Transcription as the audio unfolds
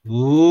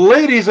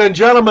Ladies and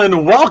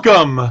gentlemen,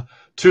 welcome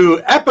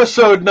to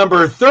episode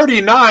number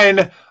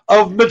 39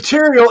 of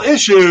Material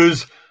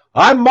Issues.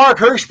 I'm Mark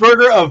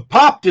Hershberger of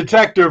Pop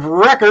Detective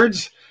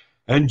Records,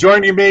 and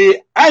joining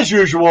me, as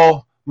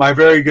usual, my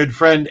very good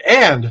friend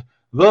and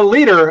the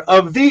leader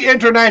of the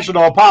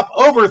International Pop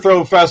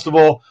Overthrow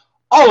Festival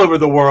all over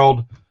the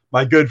world,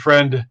 my good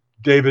friend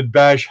David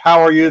Bash. How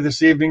are you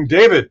this evening,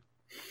 David?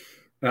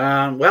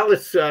 Well,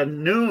 it's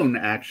noon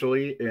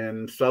actually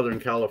in Southern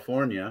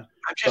California.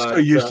 I'm just so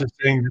used to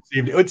saying this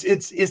evening.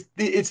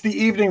 It's the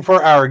evening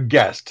for our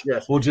guest.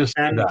 Yes, we'll just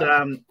say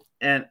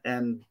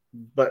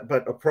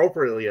but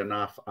appropriately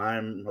enough,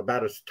 I'm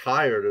about as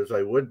tired as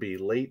I would be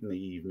late in the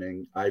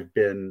evening. I've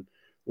been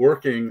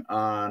working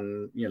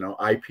on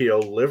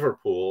IPO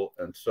Liverpool,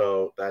 and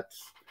so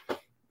that's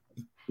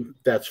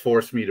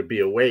forced me to be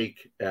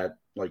awake at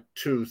like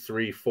 2,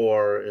 3,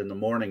 4 in the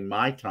morning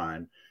my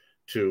time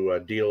to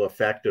deal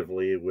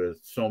effectively with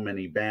so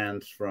many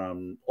bands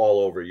from all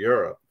over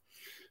Europe.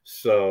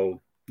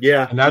 So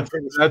yeah, and that's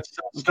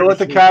still at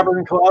the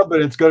Cavern Club,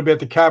 but it's going to be at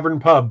the Cavern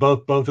Pub,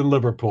 both in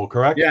Liverpool,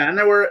 correct? Yeah, and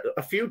there were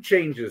a few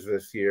changes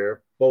this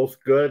year,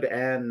 both good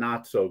and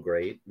not so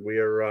great. We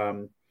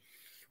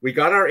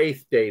got our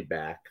 8th day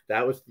back.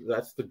 That's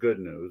the good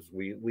news.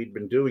 We'd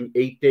been doing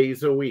 8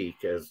 days a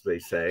week, as they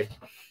say,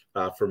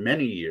 for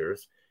many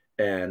years,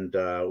 and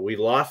we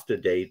lost a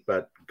date,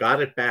 but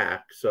got it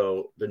back.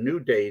 So the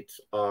new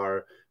dates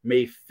are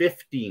May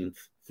 15th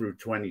through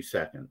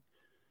 22nd.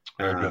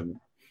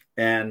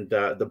 And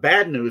the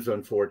bad news,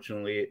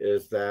 unfortunately,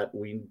 is that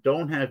we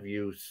don't have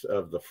use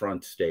of the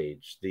front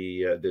stage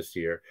this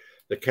year.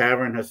 The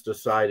Cavern has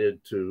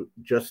decided to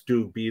just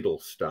do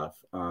Beatles stuff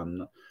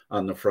on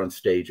the front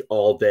stage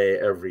all day,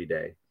 every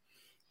day.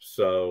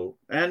 So,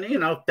 and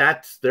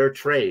that's their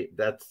trade.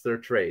 That's their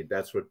trade.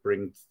 That's what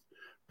brings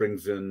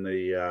in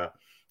the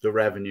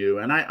revenue.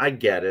 And I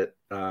get it.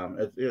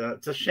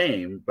 It's a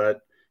shame,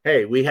 but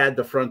hey, we had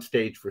the front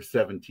stage for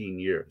 17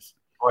 years.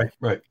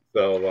 Right.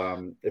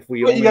 So if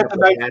we only got the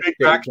nice big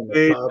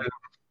backstage,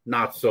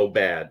 not so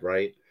bad,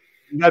 right?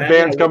 You got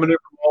bands coming in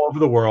from all over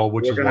the world,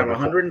 which we're is going to have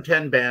wonderful.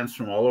 110 bands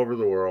from all over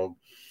the world,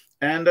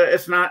 and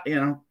it's not,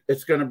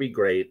 it's going to be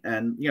great.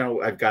 And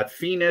I've got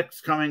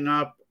Phoenix coming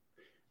up,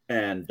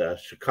 and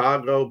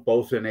Chicago,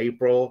 both in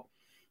April.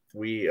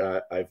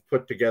 I've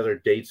put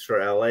together dates for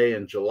LA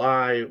in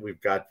July.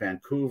 We've got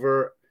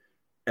Vancouver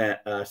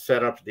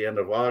set up at the end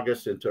of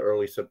August into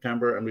early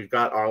September, and we've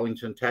got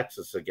Arlington,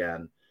 Texas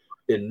again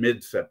in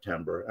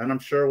mid-September, and I'm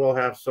sure we'll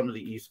have some of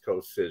the East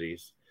Coast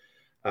cities.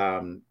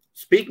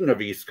 Speaking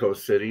of East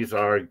Coast cities,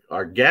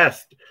 our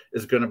guest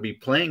is going to be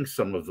playing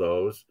some of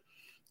those,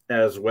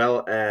 as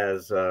well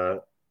as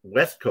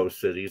West Coast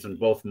cities, and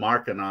both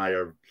Mark and I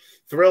are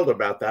thrilled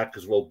about that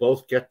because we'll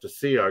both get to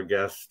see our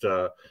guest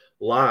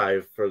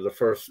live for the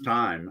first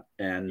time.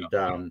 And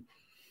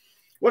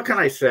what can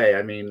I say?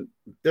 I mean,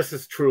 this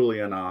is truly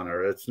an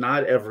honor. It's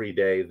not every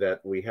day that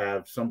we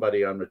have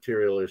somebody on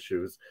Material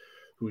Issues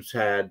who's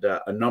had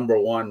a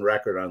 #1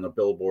 record on the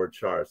Billboard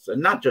charts.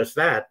 And not just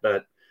that,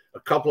 but a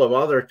couple of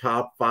other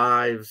top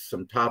 5s,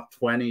 some top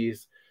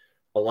 20s,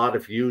 a lot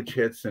of huge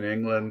hits in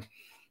England.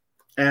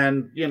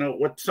 And,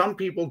 what some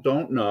people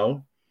don't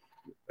know,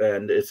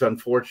 and it's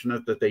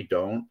unfortunate that they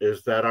don't,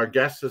 is that our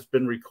guest has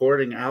been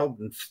recording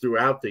albums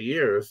throughout the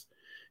years.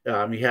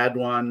 He had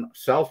one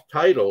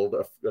self-titled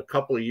a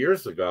couple of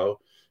years ago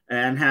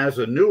and has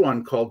a new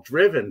one called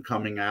Driven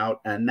coming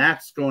out. And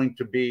that's going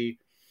to be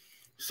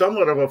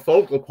somewhat of a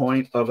focal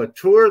point of a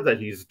tour that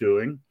he's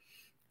doing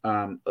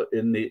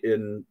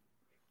in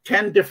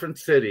 10 different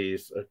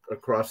cities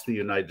across the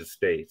United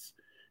States,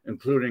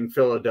 including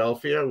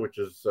Philadelphia, which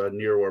is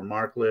near where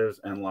Mark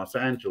lives, and Los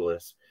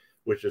Angeles,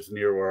 which is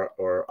near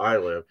where I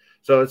live.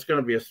 So it's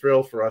going to be a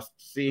thrill for us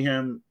to see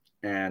him.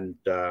 And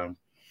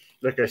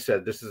like I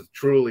said, this is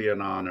truly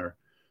an honor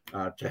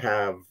to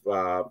have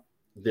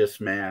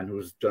this man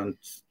who's done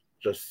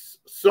just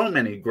so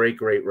many great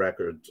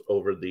records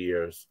over the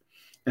years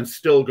and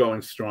still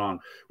going strong.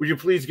 Would you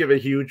please give a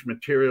huge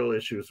Material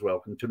Issues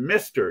welcome to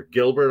Mr.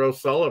 Gilbert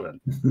O'Sullivan?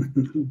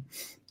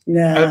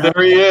 Yeah, and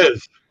there he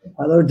is.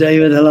 Hello,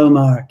 David. Hello,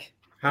 Mark.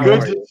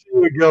 Good to see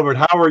you, Gilbert.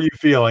 How are you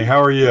feeling?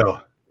 How are you?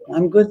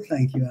 I'm good,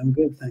 thank you.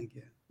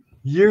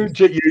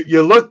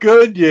 You look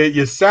good.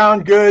 You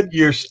sound good.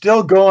 You're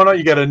still going on.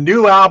 You got a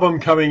new album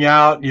coming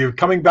out. You're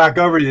coming back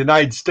over to the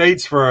United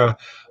States for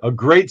a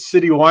great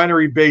city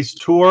winery-based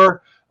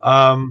tour.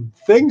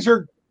 Things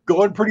are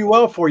going pretty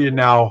well for you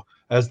now,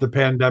 as the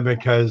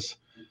pandemic has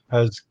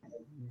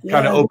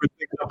kind of opened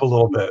things up a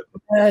little bit.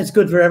 Yeah, it's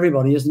good for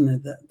everybody,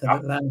 isn't it?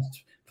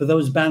 For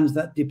those bands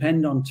that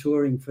depend on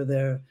touring for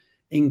their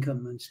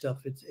income and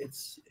stuff,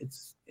 it's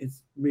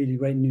really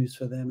great news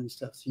for them and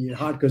stuff. So your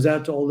heart goes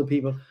out to all the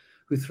people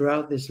who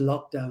throughout this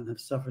lockdown have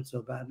suffered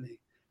so badly.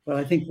 But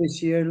I think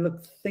this year,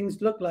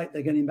 things look like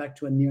they're getting back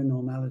to a near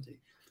normality.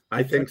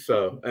 I think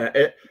so.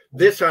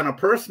 This, on a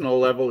personal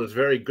level, is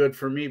very good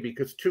for me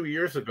because 2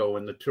 years ago,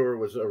 when the tour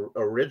was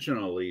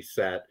originally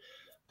set,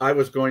 I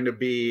was going to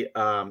be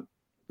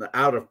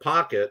out of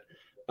pocket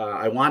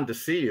I wanted to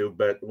see you,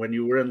 but when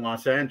you were in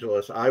Los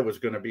Angeles, I was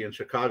going to be in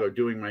Chicago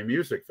doing my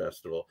music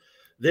festival.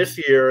 This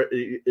year,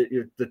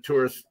 the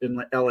tour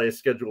in LA is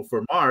scheduled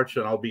for March,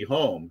 and I'll be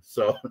home.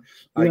 So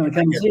you're going to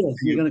come see us.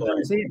 You're going to come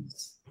and see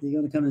us. You're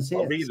going to come and see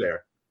us. I'll be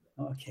there.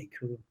 Okay,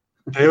 cool.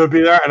 They would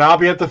be there, and I'll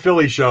be at the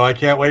Philly show. I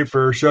can't wait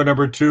for show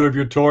number 2 of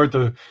your tour at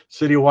the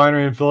City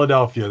Winery in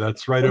Philadelphia.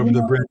 That's right over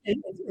the bridge.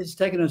 It's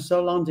taken us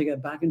so long to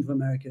get back into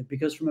America,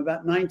 because from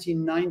about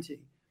 1990,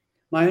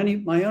 my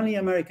only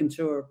American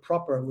tour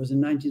proper was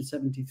in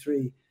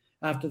 1973,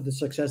 after the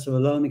success of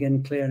Alone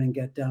Again, Clear and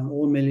Get Down,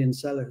 all million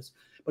sellers.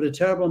 But a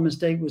terrible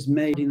mistake was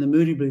made in the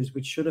Moody Blues,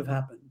 which should have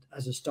happened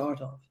as a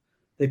start of.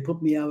 They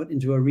put me out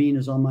into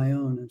arenas on my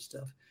own and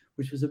stuff,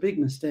 which was a big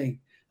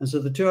mistake. And so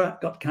the tour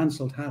got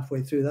cancelled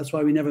halfway through. That's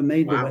why we never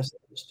made the West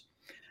Coast.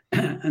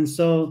 And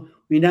so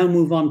we now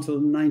move on to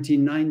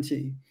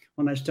 1990,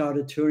 when I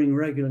started touring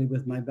regularly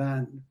with my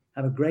band,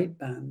 have a great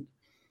band.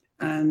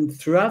 And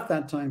throughout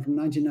that time, from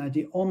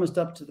 1990 almost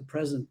up to the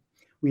present,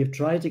 we have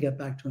tried to get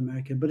back to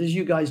America. But as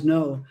you guys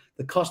know,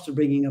 the cost of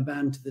bringing a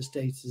band to the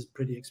States is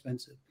pretty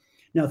expensive.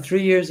 Now,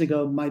 3 years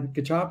ago, my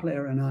guitar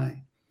player and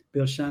I,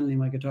 Bill Shanley,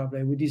 my guitar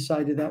player, we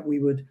decided that we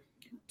would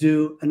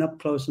do an up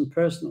close and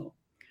personal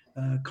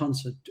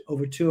concert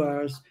over 2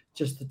 hours,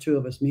 just the two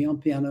of us, me on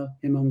piano,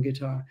 him on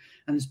guitar.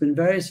 And it's been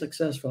very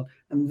successful.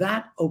 And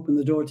that opened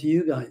the door to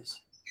you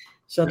guys.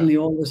 Suddenly,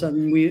 all of a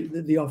sudden,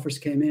 the offers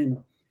came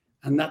in.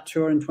 And that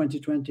tour in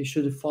 2020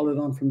 should have followed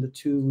on from the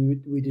 2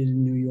 we did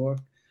in New York,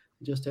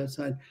 just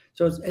outside.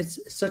 So it's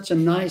such a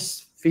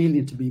nice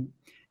feeling to be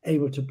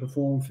able to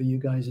perform for you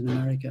guys in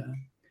America.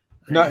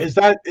 Now, is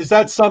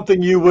that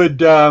something you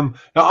would? Now,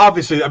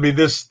 obviously, I mean,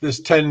 this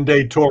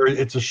 10-day tour,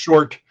 it's a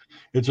short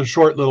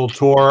little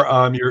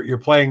tour. You're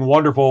playing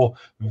wonderful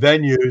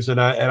venues, and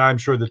I'm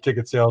sure the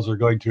ticket sales are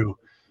going to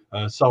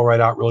sell right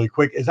out really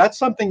quick. Is that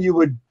something you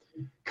would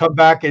come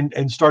back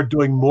and start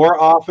doing more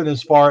often,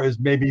 as far as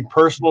maybe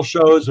personal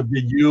shows of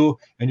you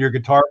and your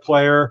guitar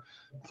player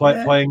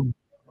playing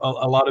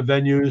a lot of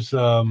venues?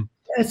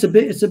 It's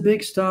a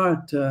big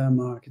start,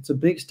 Mark. It's a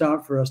big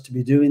start for us to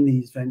be doing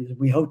these venues.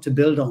 We hope to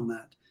build on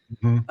that.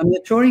 Mm-hmm. I mean,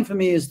 the touring for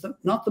me is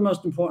not the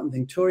most important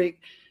thing. Touring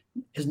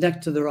is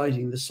next to the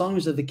writing. The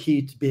songs are the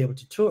key to be able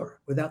to tour.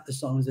 Without the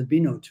songs, there'd be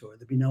no tour.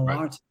 There'd be no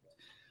art.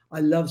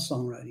 I love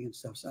songwriting and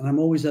stuff, and I'm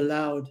always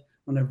allowed,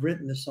 when I've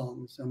written the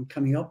songs, I'm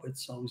coming up with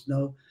songs.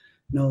 No,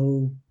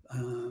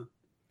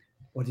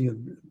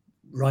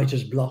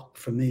 writer's block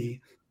for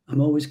me.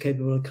 I'm always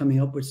capable of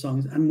coming up with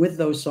songs, and with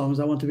those songs,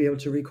 I want to be able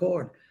to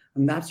record.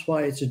 And that's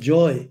why it's a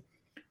joy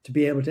to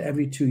be able to,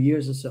 every 2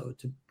 years or so,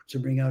 to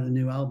bring out a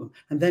new album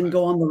and then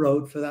go on the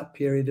road for that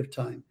period of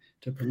time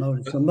to promote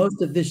it. So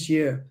most of this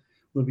year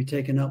will be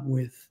taken up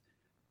with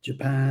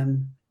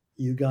Japan,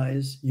 you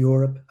guys,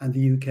 Europe, and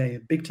the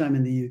UK, big time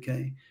in the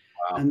UK.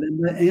 Wow.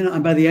 And then,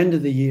 and by the end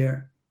of the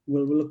year,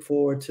 we'll look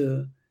forward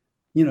to,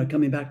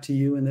 coming back to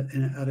you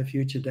at a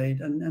future date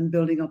and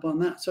building up on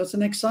that. So it's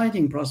an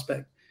exciting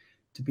prospect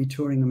to be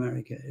touring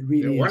America. It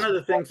really is. One of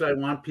the things I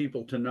want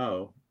people to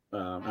know,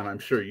 and I'm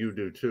sure you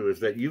do too, is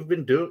that you've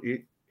been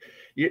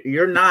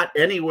you're not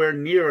anywhere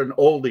near an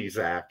oldies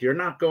act. You're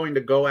not going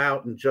to go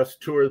out and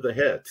just tour the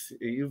hits.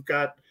 You're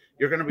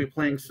going to be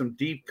playing some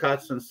deep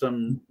cuts and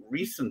some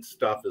recent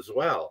stuff as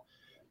well.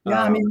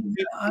 Yeah, I mean,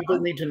 people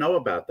need to know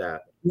about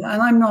that. Yeah,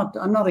 and I'm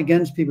not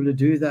against people to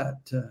do that,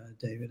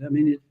 David. I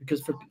mean,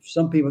 because for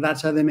some people,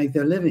 that's how they make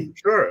their living.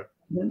 Sure.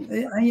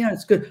 Yeah,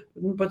 it's good,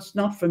 but it's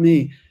not for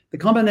me. The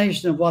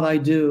combination of what I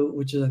do,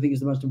 which I think is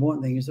the most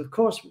important thing, is, of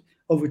course,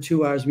 over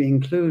 2 hours, we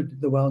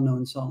include the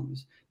well-known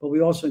songs, but we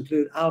also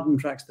include album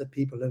tracks that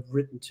people have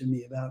written to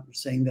me about,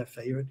 saying their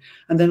favorite.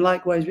 And then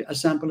likewise, a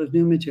sample of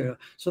new material.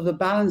 So the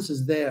balance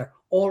is there,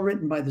 all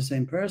written by the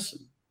same person.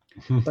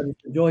 But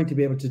it's a joy to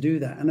be able to do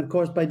that. And of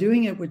course, by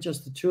doing it with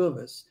just the two of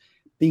us,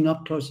 being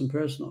up close and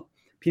personal,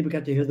 people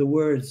get to hear the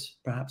words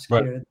perhaps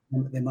clearer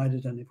than they might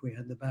have done if we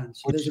had the band.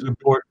 So which is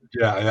important.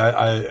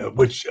 Yeah,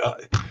 which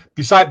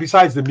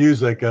besides the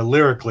music,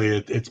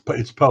 lyrically,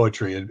 it's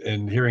poetry,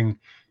 and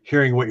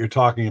hearing what you're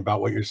talking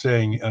about, what you're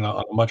saying on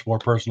a much more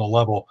personal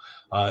level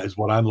is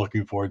what I'm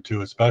looking forward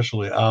to,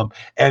 especially.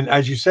 And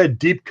as you said,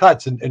 deep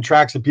cuts and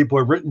tracks that people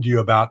have written to you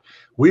about.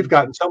 We've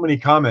gotten so many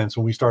comments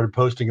when we started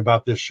posting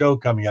about this show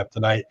coming up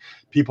tonight.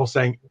 People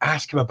saying,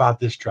 ask him about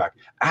this track,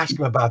 ask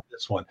him about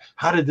this one.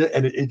 How did it?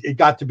 And it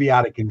got to be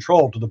out of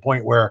control to the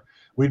point where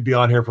we'd be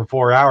on here for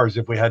 4 hours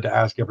if we had to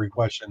ask every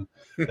question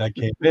that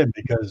came in,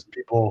 because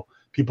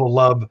people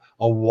love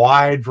a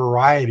wide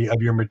variety of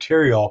your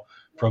material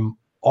from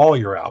all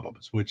your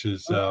albums, which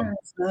is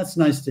that's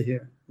nice to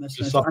hear.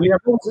 That's nice. I mean,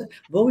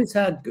 I've always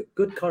had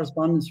good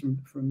correspondence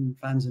from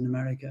fans in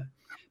America,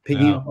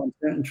 picking up on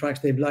certain tracks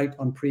they've liked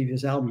on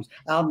previous albums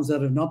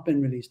that have not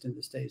been released in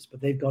the States,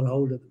 but they've got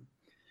hold of them.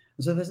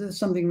 And so there's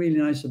something really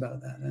nice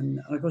about that. And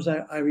of course,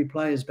 I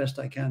reply as best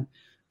I can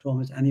to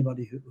almost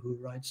anybody who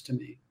writes to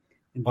me.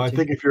 Well, I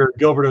think if you're a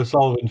Gilbert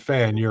O'Sullivan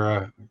fan,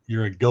 you're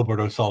a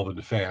Gilbert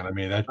O'Sullivan fan. I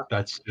mean,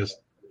 that's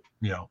just,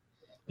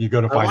 you You go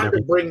to I find wanted to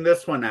everything. bring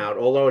this one out,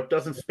 although it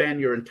doesn't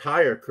span your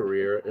entire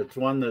career. It's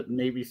one that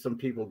maybe some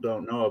people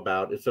don't know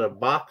about. It's a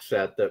box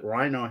set that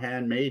Rhino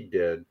Handmade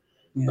did.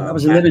 Yeah, that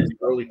was back a limited. in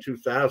the early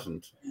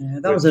 2000s. Yeah,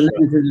 that was a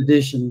limited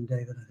edition,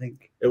 David, I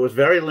think. It was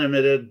very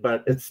limited,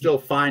 but it's still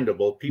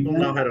findable. People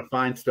know how to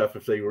find stuff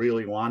if they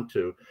really want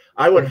to.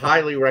 I would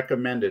highly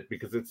recommend it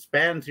because it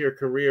spans your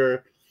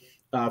career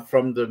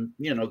from the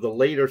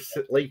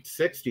late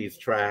 60s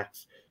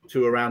tracks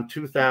to around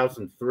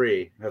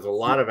 2003. Has a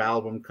lot of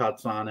album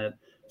cuts on it,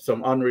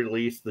 some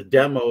unreleased, the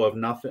demo of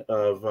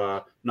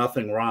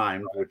Nothing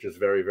Rhymed, which is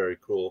very, very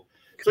cool.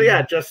 So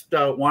yeah, just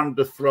wanted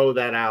to throw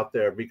that out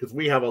there because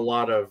we have a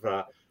lot of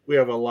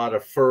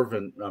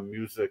fervent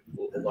music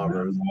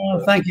lovers.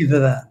 Well, thank you for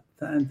that.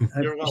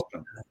 You're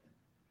welcome.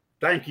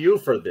 Thank you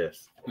for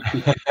this.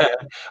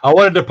 I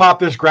wanted to pop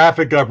this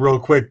graphic up real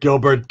quick,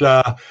 Gilbert.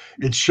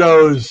 It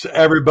shows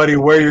everybody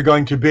where you're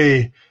going to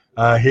be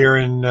here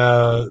in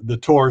the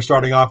tour,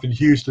 starting off in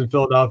Houston,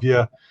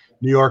 Philadelphia,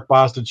 New York,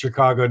 Boston,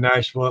 Chicago,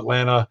 Nashville,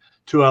 Atlanta,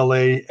 to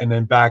LA, and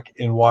then back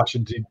in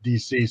Washington,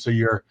 D.C. So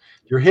you're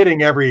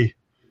hitting every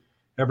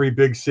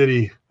big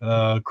city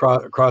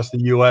across the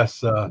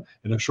U.S.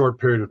 In a short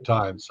period of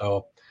time.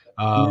 So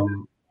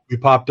we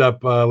popped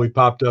up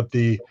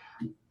the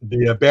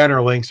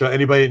banner link. So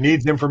anybody that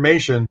needs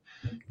information,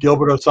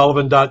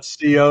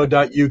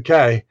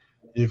 gilbertosullivan.co.uk.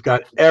 You've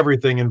got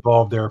everything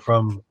involved there,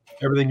 from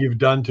everything you've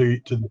done to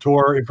the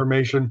tour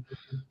information,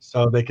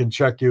 so they can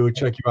check you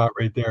out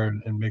right there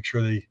and make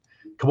sure they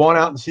come on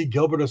out and see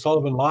Gilbert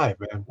O'Sullivan live,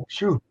 man.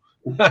 Shoot.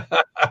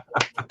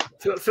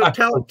 So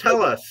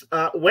tell us,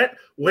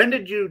 when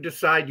did you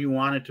decide you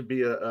wanted to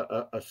be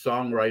a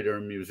songwriter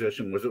and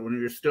musician? Was it when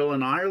you were still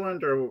in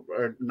Ireland,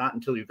 or not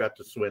until you got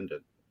to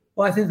Swindon?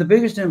 Well, I think the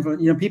biggest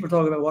influence, people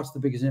talk about what's the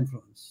biggest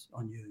influence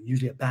on you,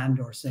 usually a band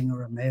or a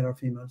singer, or male or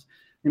females.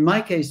 In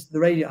my case, the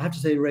radio, I have to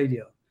say the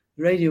radio.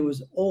 The radio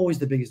was always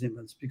the biggest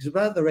influence, because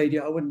without the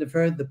radio, I wouldn't have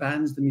heard the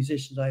bands, the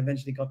musicians I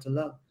eventually got to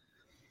love.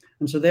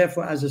 And so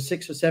therefore, as a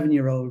 6 or 7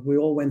 year old, we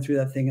all went through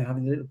that thing of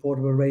having a little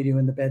portable radio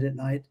in the bed at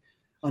night,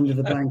 under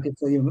the blanket,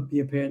 so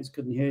your parents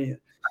couldn't hear you.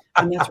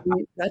 And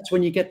that's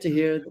when you get to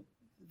hear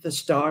the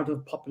start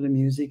of popular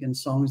music and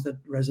songs that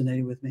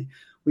resonated with me.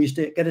 We used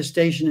to get a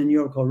station in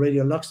Europe called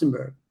Radio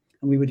Luxembourg,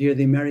 and we would hear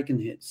the American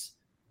hits.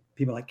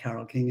 People like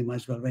Carole King, It Might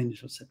As Well Rain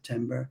Until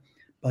September,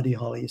 Buddy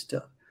Holly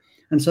stuff.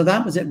 And so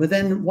that was it. But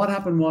then what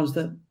happened was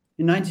that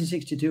in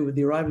 1962, with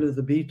the arrival of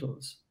the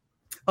Beatles,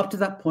 up to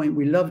that point,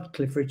 we loved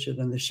Cliff Richard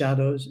and the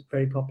Shadows,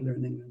 very popular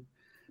in England.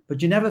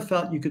 But you never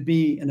felt you could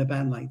be in a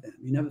band like them.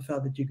 You never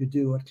felt that you could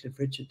do what Cliff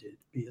Richard did,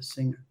 be a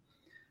singer.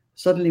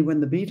 Suddenly, when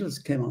the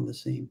Beatles came on the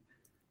scene,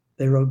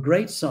 they wrote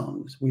great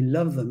songs. We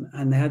loved them.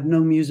 And they had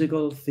no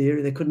musical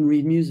theory. They couldn't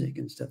read music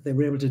and stuff. They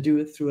were able to do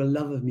it through a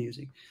love of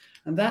music.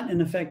 And that, in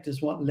effect,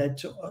 is what led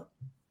to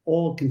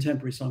all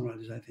contemporary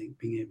songwriters, I think,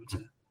 being able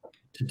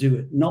to do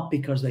it. Not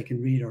because they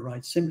can read or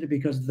write, simply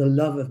because of the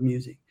love of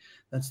music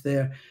that's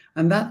there.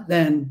 And that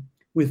then,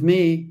 with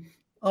me,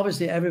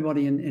 obviously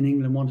everybody in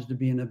England wanted to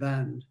be in a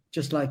band.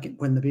 Just like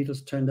when the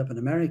Beatles turned up in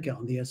America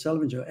on the Ed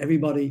Sullivan Show,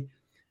 everybody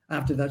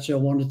after that show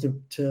wanted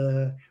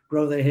to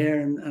grow their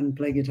hair and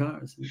play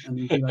guitars. And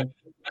do that.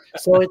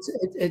 So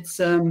it's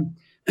so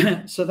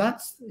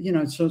that's,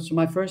 so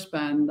my first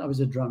band, I was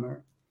a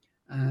drummer.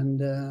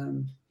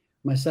 And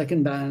my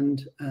second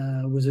band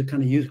was a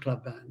kind of youth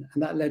club band,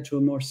 and that led to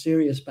a more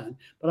serious band.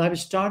 But I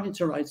was starting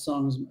to write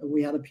songs.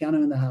 We had a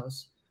piano in the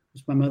house,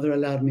 which my mother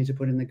allowed me to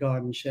put in the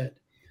garden shed.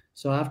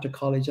 So after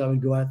college, I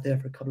would go out there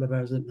for a couple of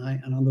hours at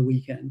night and on the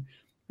weekend,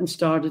 and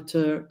started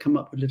to come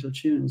up with little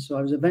tunes. So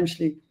I was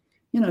eventually,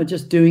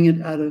 just doing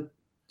it out of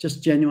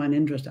just genuine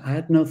interest. I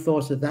had no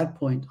thoughts at that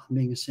point on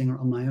being a singer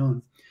on my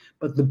own.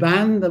 But the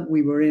band that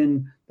we were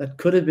in that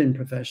could have been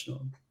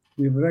professional,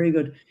 we were very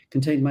good.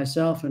 Contained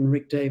myself and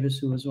Rick Davis,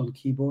 who was on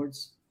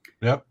keyboards.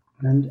 Yep.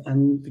 And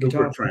the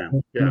guitar player.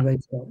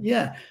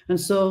 Yeah. And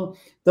so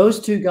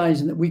those two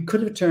guys, we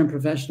could have turned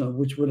professional,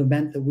 which would have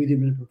meant that we'd have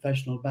been a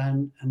professional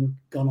band and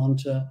gone on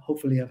to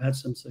hopefully have had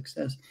some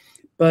success.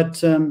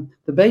 But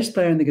the bass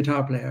player and the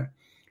guitar player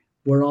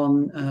were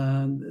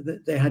on,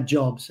 they had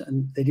jobs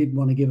and they didn't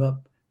want to give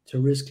up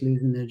to risk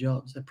losing their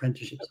jobs,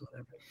 apprenticeships or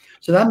whatever.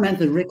 So that meant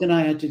that Rick and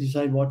I had to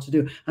decide what to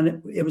do.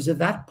 And it was at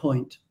that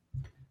point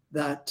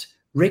that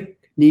Rick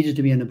needed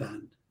to be in a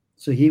band.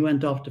 So he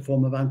went off to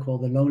form a band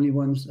called The Lonely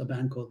Ones, a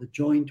band called The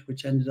Joint,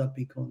 which ended up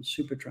being called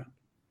Supertramp.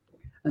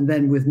 And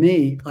then with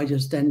me, I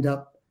just ended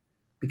up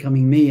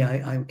becoming me.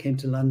 I came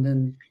to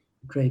London,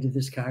 created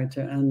this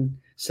character, and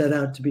set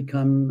out to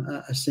become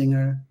a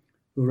singer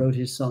who wrote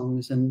his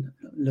songs and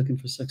looking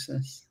for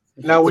success.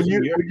 Now, when you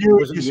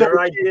said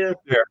your idea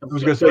there, I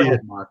was going to say,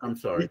 Mark, I'm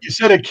sorry. You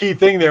said a key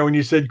thing there when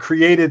you said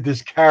created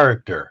this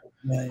character.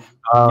 Right.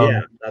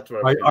 Yeah, that's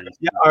what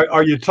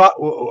are you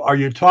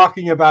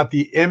talking about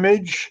the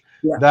image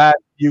that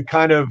you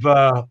kind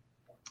of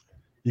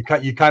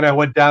you kind of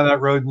went down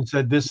that road and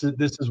said this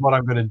is what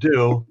I'm going to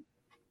do?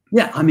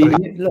 Yeah, I mean,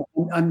 look,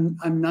 I'm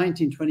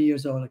 19, 20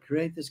 years old. I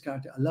create this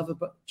character. I love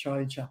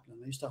Charlie Chaplin.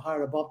 I used to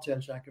hire a bobtail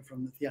jacket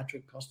from the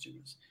theatrical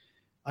costumers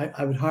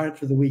I would hire it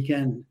for the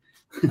weekend.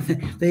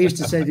 They used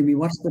to say to me,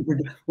 what's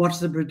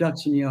the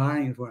production you're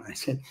hiring it for? And I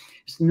said,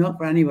 it's not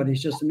for anybody.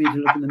 It's just for me to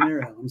look in the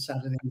mirror on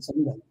Saturday and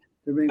Sunday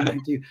to bring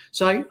back to you.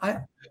 So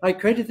I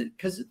created it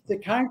because the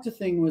character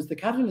thing was the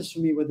catalyst for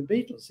me were the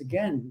Beatles.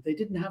 Again, they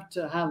didn't have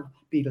to have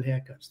Beatle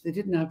haircuts. They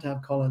didn't have to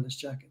have collarless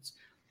jackets.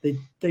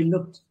 They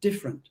looked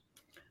different.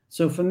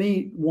 So for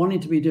me, wanting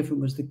to be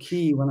different was the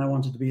key when I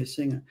wanted to be a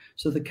singer.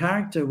 So the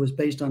character was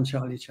based on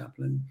Charlie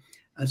Chaplin,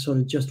 a sort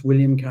of just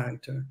William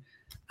character.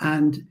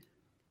 And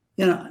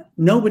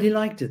nobody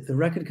liked it. The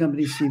record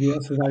company,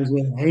 CBS, that I was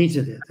with,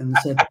 hated it and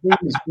said,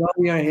 please grow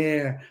your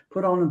hair,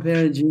 put on a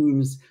pair of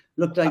jeans,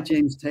 look like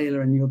James Taylor,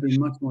 and you'll be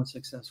much more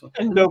successful.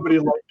 And nobody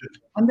liked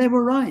it. And they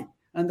were right.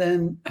 And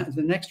then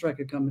the next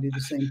record company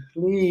was saying,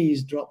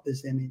 please drop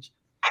this image.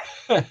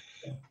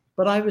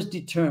 But I was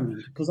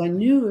determined because I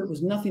knew it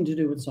was nothing to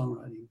do with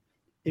songwriting.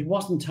 It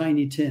wasn't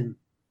Tiny Tim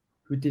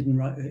who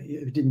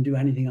didn't do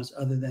anything else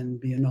other than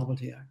be a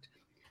novelty act.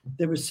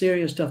 There was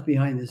serious stuff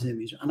behind this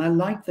image. And I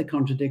liked the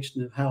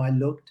contradiction of how I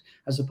looked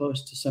as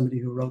opposed to somebody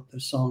who wrote the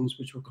songs,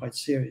 which were quite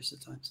serious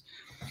at times.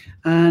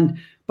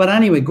 But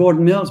anyway,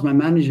 Gordon Mills, my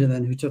manager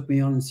then, who took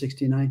me on in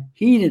 69,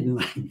 he didn't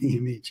like the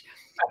image.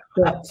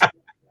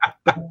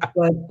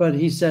 But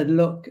he said,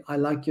 look, I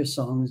like your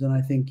songs and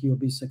I think you'll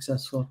be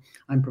successful.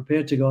 I'm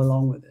prepared to go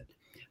along with it.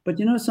 But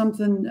you know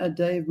something,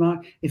 Dave,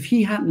 Mark, if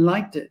he hadn't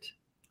liked it,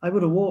 I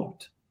would have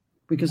walked.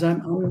 Because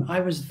I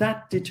was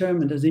that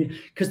determined,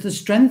 because the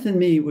strength in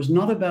me was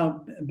not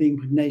about being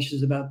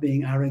pugnacious, about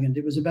being arrogant.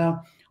 It was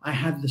about, I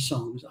had the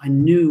songs. I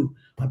knew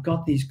I've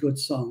got these good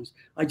songs.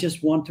 I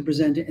just want to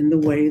present it in the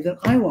way that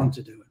I want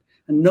to do it.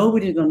 And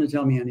nobody's going to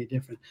tell me any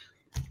different.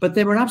 But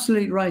they were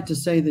absolutely right to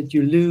say that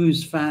you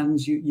lose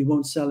fans, you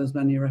won't sell as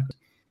many records.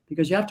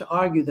 Because you have to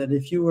argue that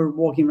if you were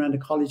walking around a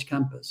college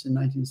campus in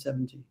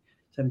 1970,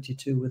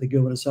 72 with a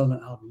Gilbert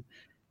O'Sullivan album,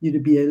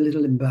 you'd be a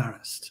little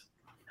embarrassed.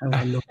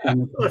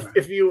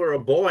 If you were a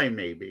boy,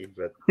 maybe,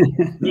 but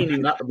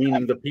meaning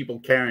the people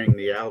carrying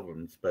the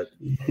albums. But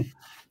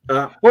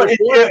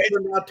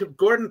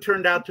Gordon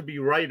turned out to be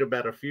right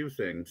about a few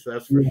things.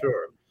 That's for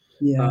sure.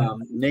 Yeah.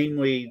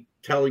 Namely,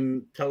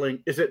 telling.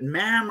 Is it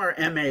MAM or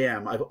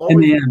MAM? I've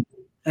always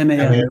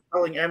MAM.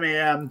 Telling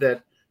MAM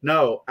that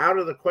no, Out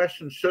of the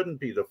Question shouldn't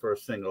be the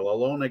first single.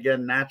 Alone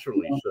Again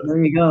naturally should.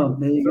 There you go.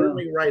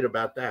 Certainly right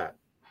about that.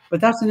 But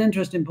that's an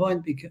interesting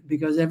point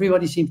because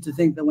everybody seems to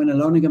think that when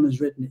Alone Again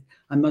was written,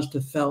 I must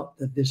have felt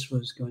that this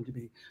was going to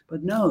be.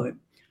 But no,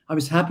 I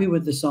was happy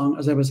with the song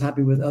as I was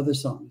happy with other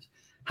songs.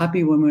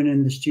 Happy when we were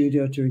in the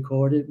studio to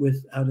record it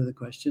with Out of the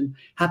Question.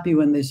 Happy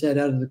when they said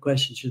Out of the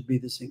Question should be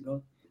the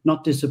single.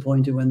 Not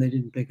disappointed when they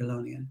didn't pick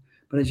Alone Again.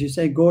 But as you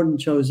say, Gordon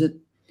chose it.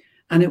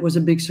 And it was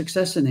a big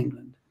success in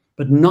England,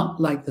 but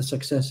not like the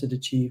success it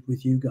achieved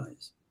with you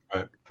guys.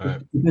 Right.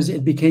 Because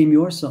it became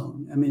your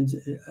song. I mean,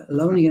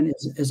 Alone Again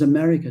is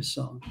America's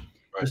song.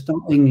 Right. It's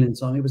not England's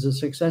song. It was a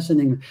success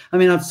in England. I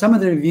mean, some of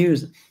the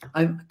reviews,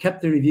 I've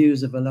kept the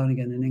reviews of Alone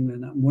Again in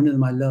England. One of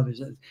them I love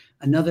is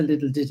another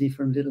little ditty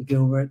from Little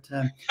Gilbert.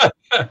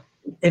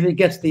 If it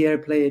gets the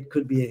airplay, it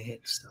could be a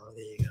hit. So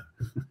there you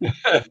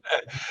go.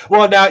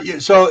 Well, now,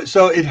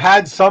 so it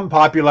had some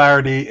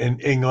popularity in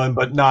England,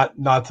 but not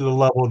to the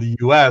level of the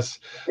U.S.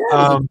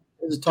 Yeah, it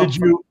was a top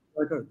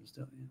record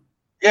still.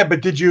 Yeah,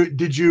 but did you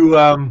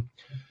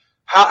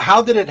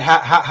how did it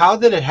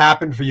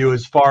happen for you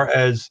as far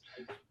as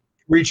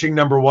reaching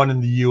number one in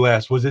the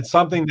U.S.? Was it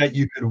something that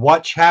you could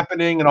watch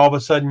happening and all of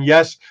a sudden,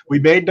 yes, we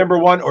made number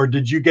one, or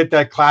did you get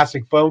that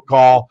classic phone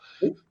call?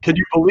 Can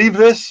you believe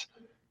this?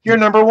 You're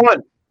number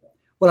one.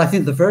 Well, I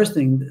think the first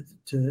thing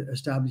to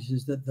establish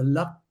is that the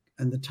luck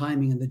and the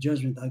timing and the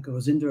judgment that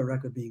goes into a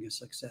record being a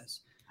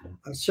success.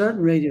 A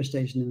certain radio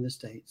station in the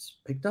States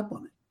picked up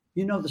on it.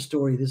 You know the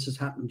story. This has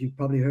happened. You've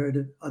probably heard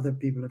it. Other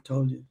people have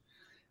told you.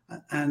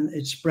 And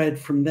it spread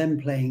from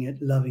them playing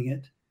it, loving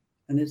it.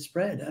 And it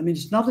spread. I mean,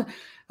 it's not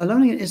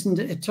Alone Again isn't.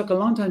 It took a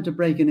long time to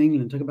break in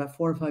England. It took about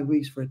 4 or 5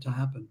 weeks for it to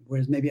happen.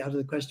 Whereas maybe Out of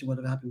the Question would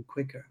have happened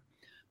quicker.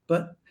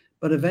 But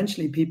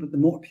eventually the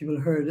more people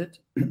heard it,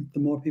 the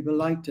more people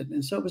liked it.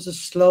 And so it was a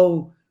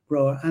slow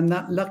grower. And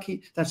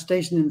that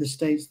station in the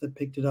States that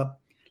picked it up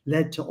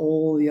led to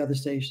all the other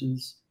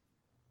stations.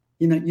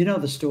 You know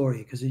the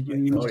story because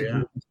you must have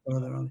heard the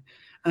story there on.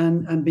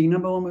 And being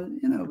number one was,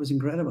 it was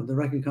incredible. The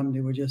record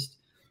company were just,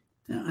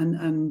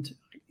 and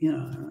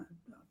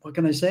what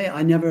can I say?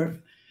 I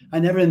never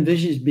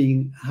envisaged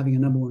having a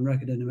number one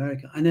record in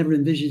America. I never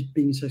envisaged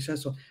being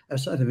successful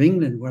outside of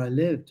England where I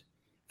lived.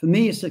 For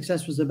me,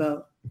 success was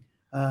about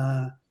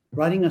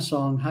writing a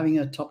song, having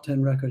a top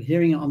 10 record,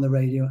 hearing it on the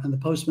radio, and the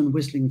postman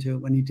whistling to it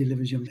when he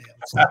delivers your mail.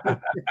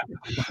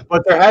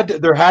 But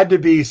there had to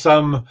be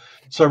some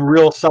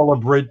real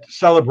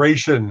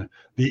celebration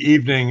the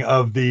evening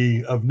of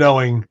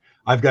knowing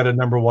I've got a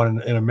number one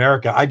in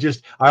America. I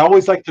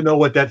always like to know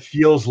what that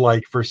feels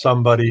like for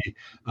somebody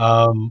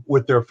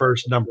with their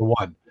first number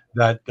one.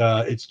 That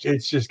it's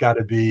just got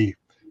to be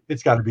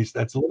that's a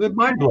little bit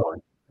mind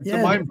blowing.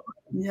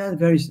 Yeah,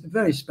 very,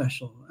 very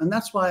special. And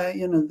that's why,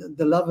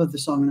 the love of the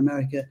song in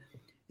America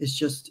is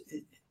just,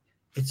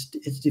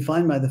 it's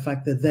defined by the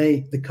fact that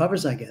the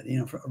covers I get,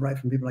 right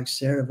from people like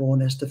Sarah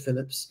Vaughan, Esther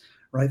Phillips,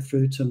 right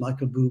through to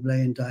Michael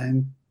Bublé and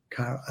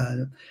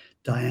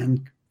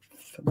Diane,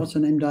 what's her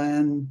name?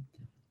 Diane,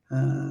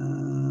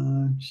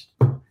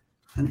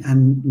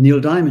 and Neil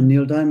Diamond.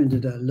 Neil Diamond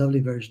did a lovely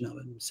version of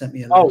it and sent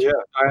me a letter.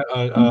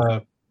 Oh yeah,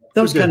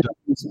 those kind of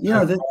things.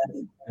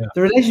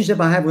 The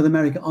relationship I have with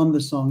America on the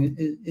song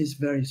is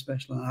very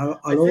special. I'll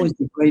always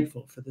be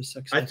grateful for the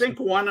success. I think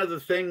one of the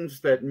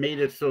things that made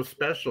it so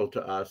special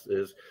to us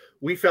is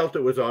we felt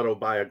it was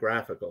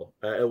autobiographical.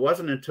 It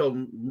wasn't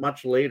until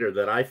much later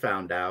that I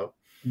found out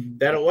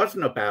that it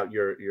wasn't about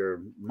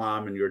your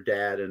mom and your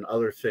dad and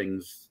other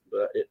things,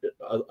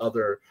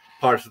 other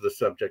parts of the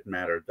subject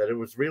matter, that it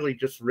was really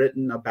just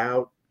written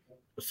about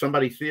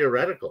somebody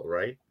theoretical,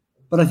 right?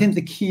 But I think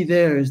the key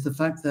there is the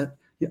fact that,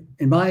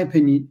 in my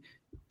opinion,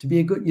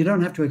 you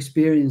don't have to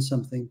experience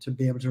something to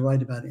be able to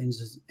write about it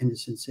in a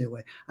sincere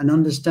way. An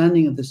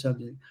understanding of the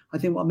subject. I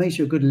think what makes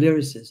you a good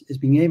lyricist is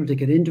being able to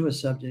get into a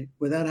subject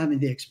without having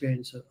the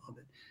experience of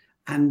it,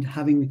 and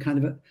having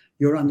kind of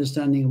your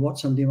understanding of what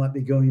somebody might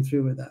be going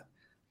through with that.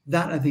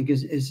 That I think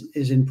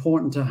is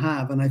important to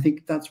have, and I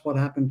think that's what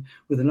happened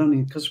with The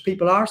Lonely, because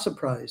people are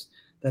surprised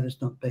that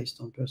it's not based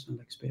on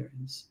personal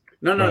experience.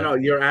 No,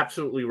 you're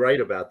absolutely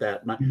right about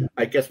that.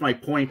 I guess my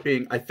point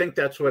being, I think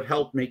that's what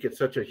helped make it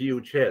such a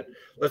huge hit.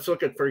 Let's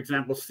look at, for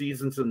example,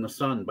 Seasons in the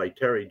Sun by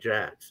Terry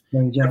Jacks.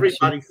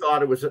 Everyone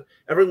thought it was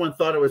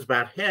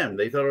about him.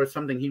 They thought it was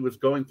something he was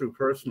going through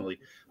personally.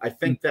 I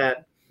think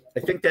that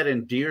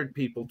endeared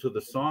people to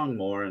the song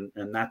more, and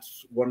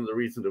that's one of the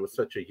reasons it was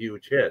such a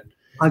huge hit.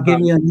 I'll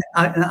give you an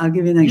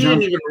example. He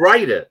didn't even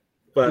write it,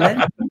 but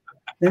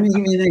let me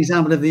give you an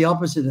example of the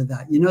opposite of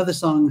that. You know the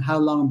song "How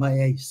Long" by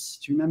Ace?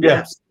 Do you remember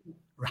that?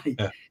 Right.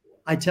 Yeah.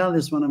 I tell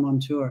this when I'm on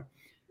tour.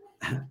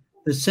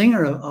 The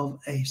singer of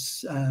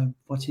Ace,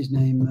 what's his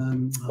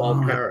name?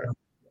 Paul Carrick.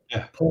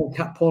 Yeah.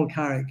 Paul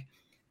Carrick.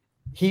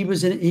 He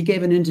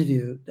gave an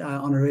interview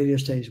on a radio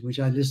station, which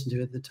I listened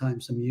to at the time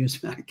some years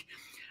back.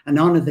 And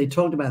on it, they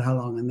talked about How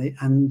Long,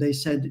 and they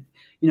said,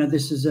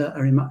 this is a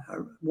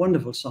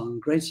wonderful song,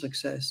 great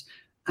success.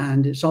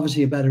 And it's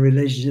obviously about a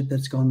relationship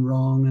that's gone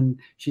wrong, and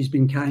she's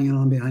been carrying it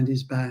on behind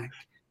his back,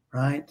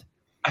 right?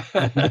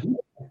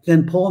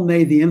 Then Paul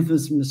made the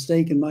infamous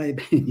mistake, in my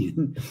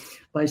opinion,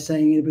 by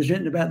saying it was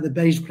written about the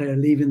bass player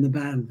leaving the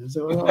band.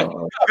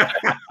 So,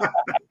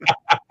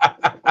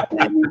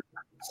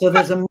 so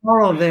there's a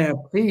moral there.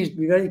 Please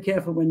be very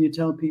careful when you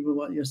tell people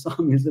what your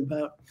song is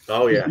about.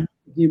 Oh yeah,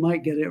 you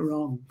might get it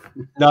wrong.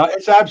 No,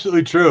 it's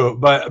absolutely true.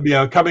 But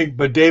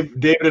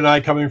David and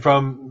I coming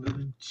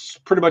from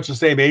pretty much the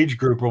same age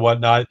group or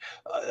whatnot,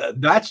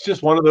 that's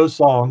just one of those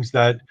songs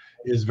that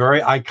is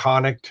very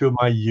iconic to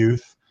my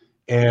youth.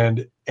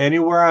 And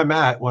anywhere I'm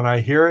at, when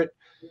I hear it,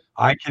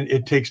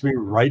 it takes me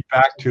right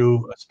back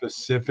to a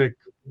specific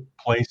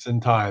place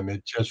and time.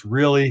 It just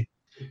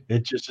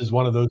is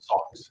one of those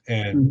songs.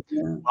 And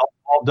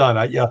well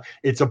done.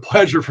 It's a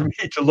pleasure for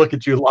me to look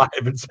at you live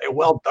and say,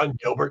 well done,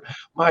 Gilbert.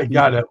 My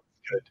God, that was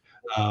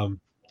good.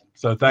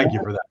 So thank you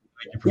for that.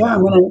 Thank you for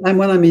that.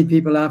 When I meet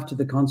people after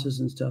the concerts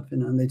and stuff,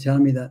 and they tell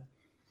me that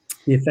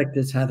the effect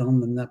it's had on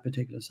them, that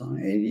particular song,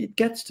 it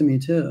gets to me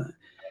too.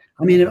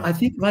 I mean, I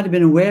think I might have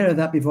been aware of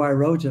that before I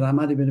wrote it. I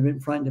might have been a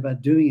bit frightened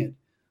about doing it.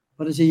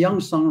 But as a young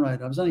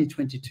songwriter, I was only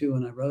 22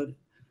 when I wrote it.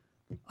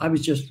 I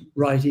was just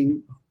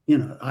writing,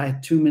 I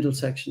had two middle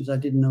sections. I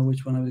didn't know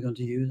which one I was going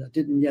to use. I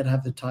didn't yet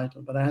have the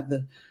title, but I had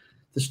the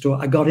story.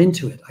 I got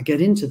into it. I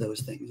get into those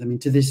things. I mean,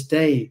 to this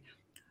day,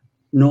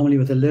 normally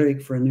with a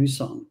lyric for a new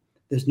song,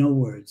 there's no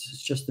words.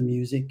 It's just the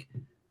music.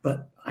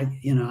 But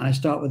I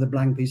start with a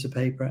blank piece of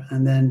paper,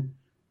 and then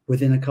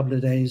within a couple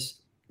of days,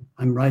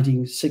 I'm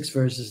writing 6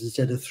 verses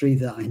instead of 3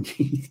 that I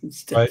need.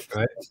 Right.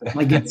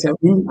 I get so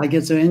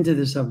into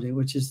the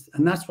subject,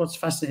 and that's what's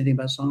fascinating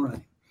about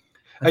songwriting.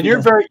 And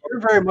you're very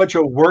much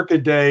a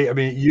work-a-day. I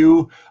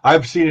mean,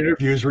 I've seen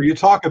interviews where you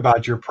talk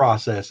about your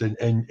process,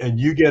 and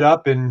you get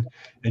up and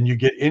you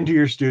get into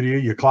your studio,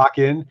 you clock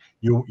in,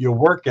 you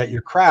work at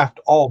your craft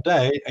all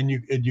day, and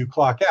you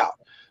clock out.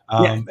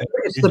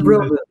 It's the brill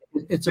building.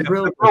 It's a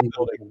brill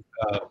building.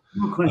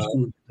 No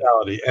question.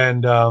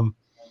 And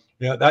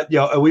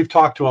we've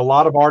talked to a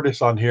lot of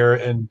artists on here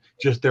and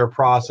just their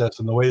process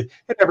and the way,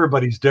 and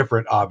everybody's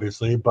different,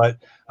 obviously, but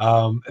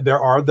there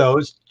are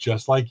those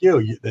just like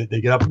you. They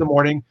get up in the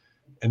morning,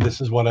 and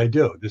this is what I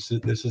do. This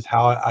is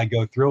how I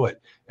go through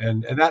it,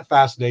 and that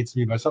fascinates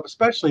me myself,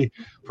 especially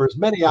for as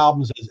many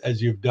albums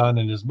as you've done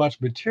and as much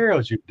material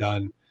as you've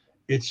done.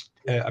 It's,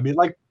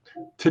 like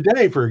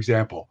today, for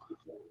example.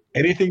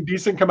 Anything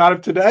decent come out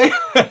of today?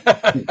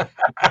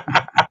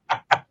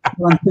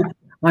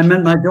 I'm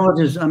at my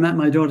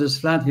daughter's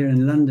flat here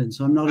in London,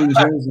 so I'm not in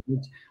Jersey,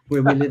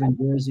 where we live in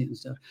Jersey and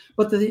stuff.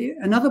 But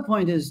another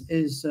point is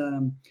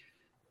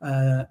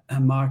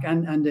Mark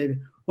and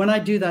David, when I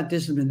do that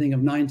discipline thing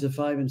of 9 to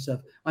 5 and stuff,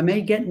 I may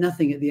get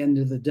nothing at the end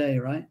of the day,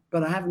 right?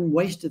 But I haven't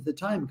wasted the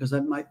time because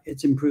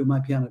it's improved my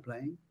piano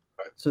playing.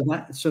 Right. So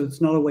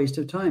it's not a waste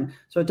of time.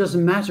 So it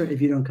doesn't matter if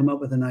you don't come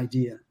up with an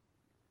idea.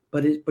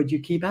 but you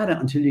keep at it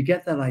until you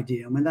get that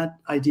idea. And when that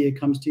idea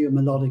comes to you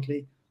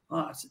melodically,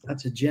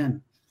 that's a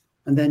gem.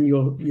 And then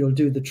you'll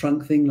do the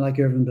trunk thing like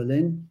Irving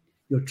Berlin.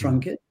 You'll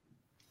trunk it,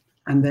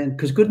 and then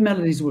because good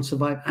melodies will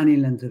survive any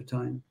length of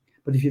time.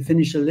 But if you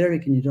finish a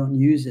lyric and you don't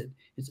use it,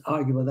 it's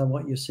arguable that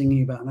what you're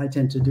singing about. And I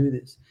tend to do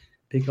this.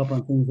 Pick up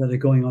on things that are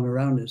going on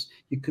around us.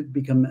 You could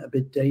become a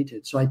bit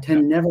dated. So I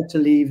tend never to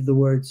leave the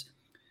words,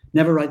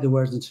 never write the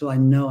words until I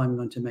know I'm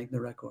going to make the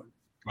record.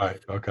 Right.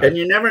 Okay. And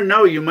you never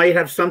know, you might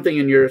have something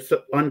in your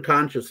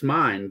unconscious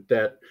mind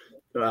that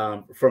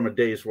from a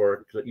day's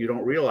work that you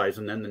don't realize,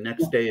 and then the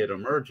next day it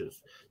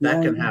emerges.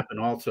 That can happen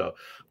also.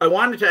 I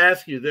wanted to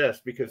ask you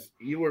this because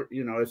you were,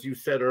 as you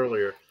said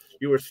earlier,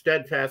 you were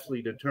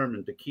steadfastly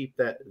determined to keep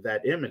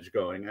that image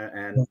going,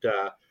 and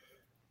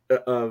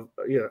of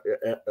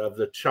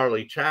the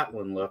Charlie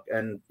Chaplin look,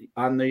 and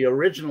on the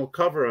original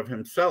cover of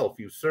himself,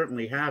 you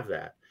certainly have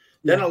that.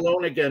 Then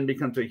Alone Again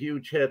becomes a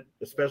huge hit,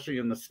 especially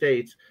in the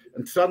States,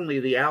 and suddenly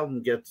the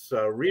album gets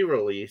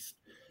re-released.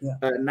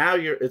 Now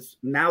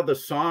the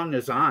song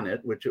is on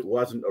it, which it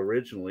wasn't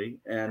originally,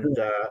 and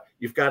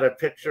you've got a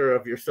picture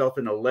of yourself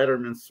in a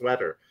Letterman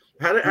sweater.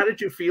 How did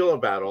you feel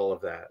about all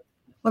of that?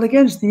 Well,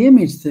 against the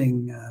image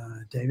thing,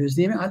 David, is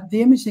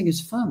the image thing is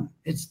fun.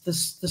 It's the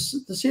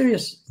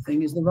serious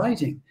thing is the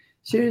writing.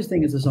 Serious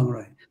thing is the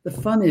songwriting. The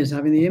fun is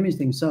having the image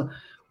thing. So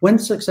when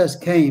success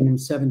came in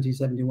 70,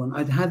 71,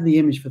 I'd had the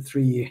image for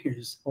 3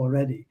 years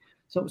already.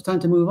 So it was time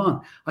to move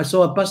on. I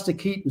saw a Buster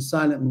Keaton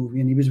silent movie,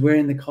 and he was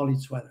wearing the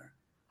collared sweater.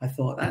 I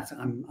thought,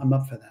 I'm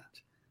up for that.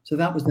 So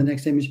that was the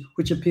next image,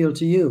 which appealed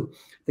to you.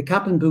 The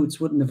cap and boots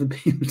wouldn't have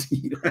appealed to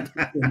you.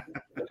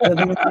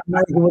 America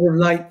would have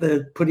liked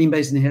the pudding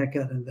basin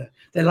haircut, and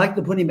they like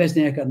the pudding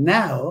basin haircut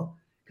now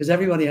because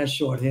everybody has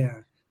short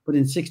hair. But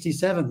in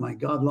 '67, my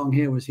God, long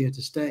hair was here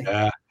to stay.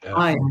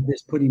 I had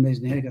this pudding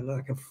basin haircut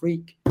like a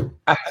freak.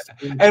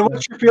 And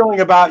what's your feeling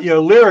about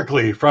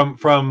lyrically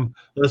from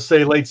let's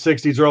say late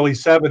 '60s, early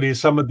 '70s,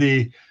 some of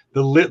the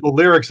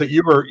lyrics that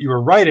you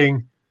were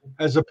writing,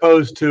 as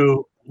opposed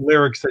to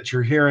lyrics that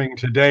you're hearing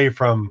today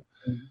from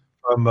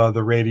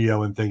the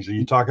radio and things? And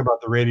you talk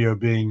about the radio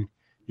being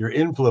your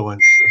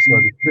influence,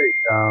 so to speak.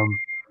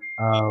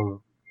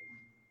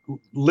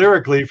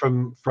 Lyrically,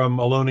 from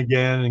Alone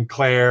Again and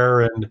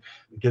Claire and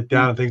Get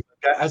Down and things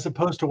like that, as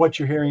opposed to what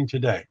you're hearing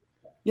today.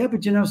 Yeah,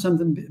 but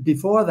something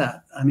before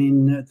that. I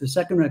mean, the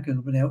second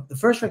record went out. The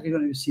first record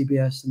went out with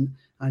CBS, and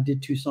I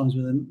did 2 songs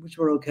with them, which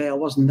were okay. I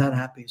wasn't that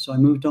happy, so I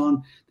moved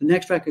on. The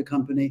next record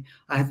company,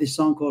 I had this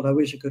song called "I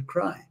Wish I Could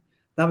Cry."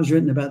 That was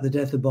written about the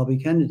death of Bobby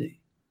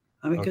Kennedy.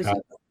 I mean, because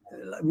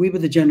we were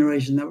the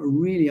generation that were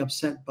really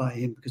upset by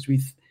him because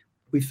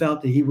we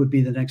felt that he would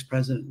be the next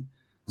president.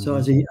 So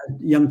as a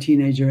young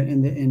teenager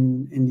in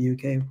the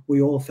UK,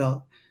 we all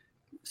felt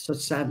such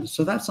sadness.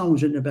 So that song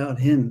was written about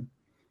him,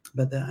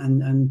 but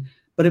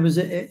it was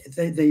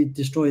they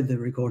destroyed the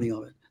recording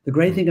of it. The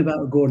great thing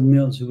about Gordon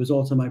Mills, who was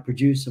also my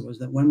producer, was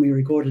that when we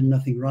recorded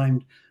Nothing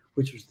Rhymed,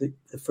 which was the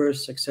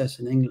first success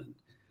in England,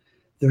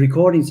 the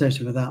recording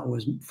session for that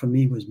was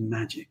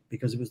magic,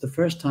 because it was the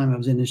first time I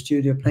was in a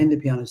studio playing the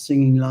piano,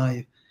 singing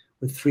live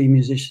with 3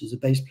 musicians, a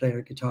bass player,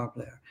 a guitar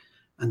player,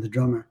 and the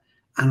drummer.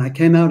 And I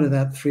came out of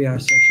that 3-hour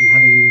session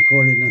having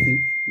recorded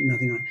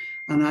Nothing Rhymed.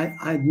 And I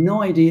had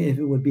no idea if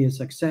it would be a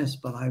success,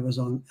 but I was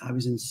in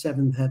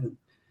 7th heaven,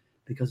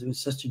 because it was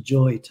such a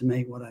joy to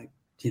make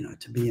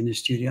to be in the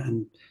studio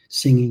and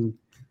singing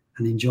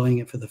and enjoying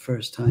it for the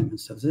first time and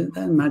stuff. So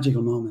that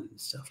magical moment and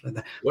stuff like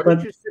that. What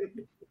did you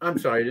think? I'm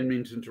sorry, I didn't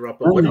mean to interrupt.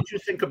 But what did you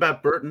think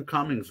about Burton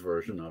Cummings'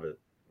 version of it?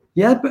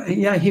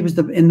 Yeah, he was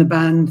in the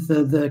band,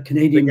 the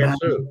Canadian band.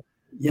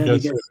 Yeah,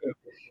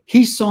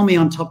 he saw me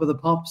on Top of the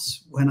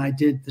Pops when I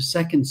did the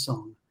second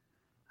song,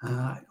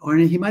 or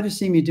he might have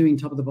seen me doing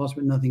Top of the Pops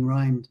with Nothing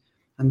Rhymed,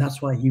 and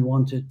that's why he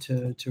wanted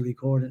to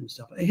record it and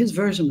stuff. His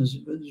version was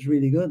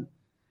really good.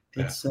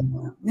 It's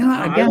again,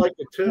 I like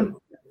it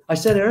too. I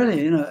said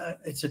earlier,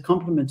 it's a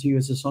compliment to you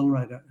as a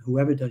songwriter,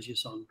 whoever does your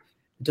song.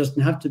 It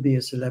doesn't have to be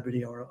a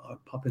celebrity or a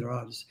popular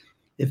artist.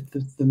 If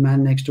the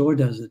man next door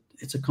does it,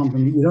 it's a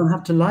compliment. You don't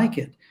have to like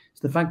it.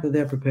 It's the fact that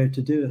they're prepared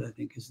to do it, I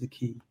think, is the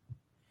key.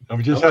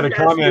 We just had a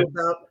comment.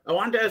 I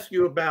wanted to ask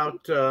you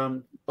about,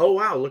 oh,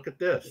 wow, look at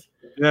this.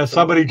 Yeah,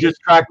 somebody just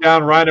tracked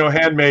down Rhino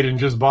Handmade and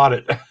just bought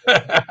it.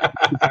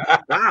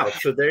 Wow,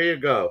 so there you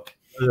go.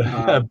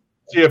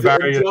 See you,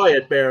 Barry. Enjoy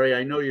it, Barry.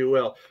 I know you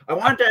will. I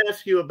wanted to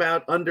ask you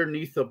about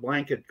Underneath the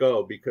Blanket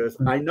Go, because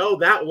I know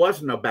that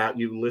wasn't about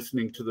you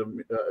listening to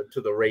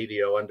the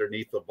radio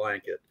underneath the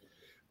blanket.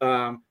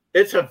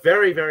 It's a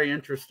very, very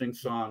interesting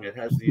song. It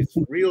has these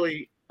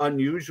really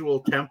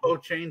unusual tempo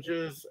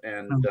changes,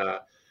 and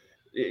I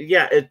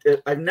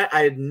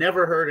had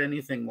never heard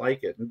anything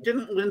like it. And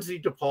didn't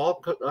Lindsay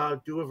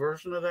DePaul do a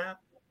version of that?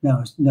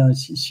 No,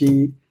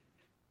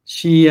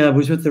 she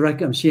was with the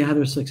record. She had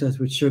her success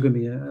with Sugar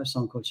Me, a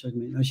song called Sugar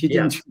Me. No, she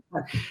didn't.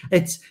 Yeah.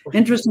 It's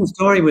interesting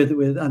story with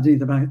Underneath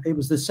the Blanket. It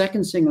was the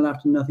second single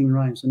after Nothing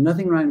Rhymes. So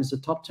Nothing Rhymes is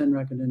a top 10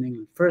 record in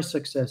England. First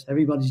success.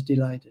 Everybody's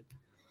delighted.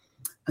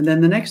 And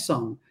then the next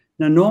song,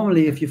 Now,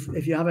 normally, if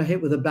you have a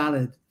hit with a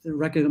ballad, the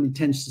record company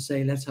tends to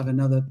say, let's have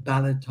another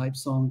ballad type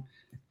song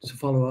to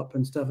follow up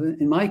and stuff.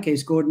 In my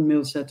case, Gordon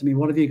Mills said to me,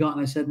 what have you got?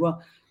 And I said,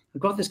 well,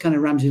 I've got this kind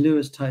of Ramsey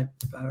Lewis type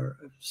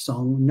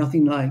song,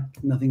 nothing like,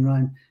 nothing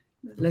rhyme.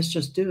 Let's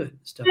just do it.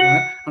 Stuff.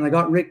 And I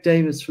got Rick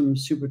Davis from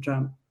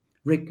Supertramp.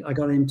 Rick, I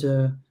got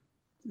into,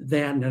 they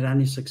hadn't had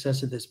any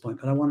success at this point,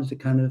 but I wanted to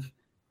kind of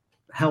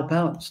help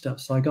out stuff.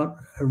 So I got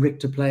a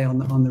Rick to play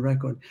on the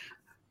record.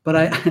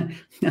 But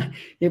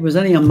it was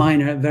only a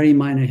very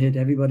minor hit.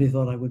 Everybody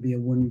thought I would be a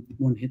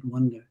one-hit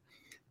wonder.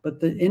 But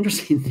the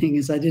interesting thing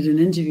is I did an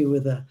interview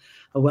with a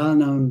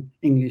well-known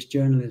English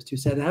journalist who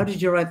said, how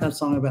did you write that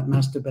song about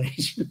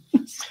masturbation?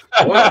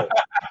 Wow.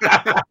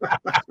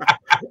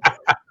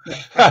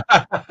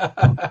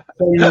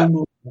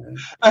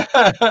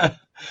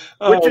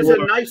 Which is a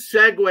nice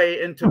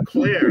segue into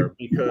Claire,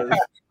 because,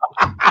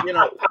 you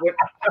know,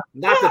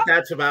 not that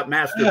that's about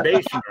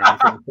masturbation or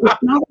anything.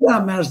 Not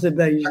about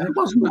masturbation. It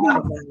wasn't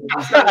about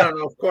that.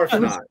 No, of course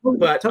not.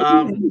 But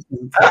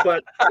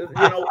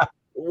you know,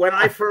 when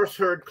I first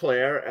heard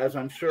Claire, as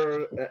I'm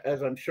sure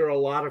a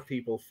lot of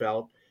people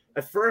felt,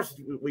 at first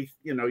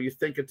you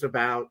think it's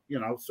about,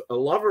 a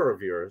lover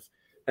of yours,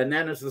 and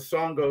then as the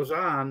song goes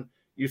on,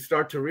 you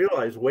start to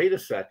realize, wait a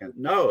second,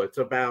 no, it's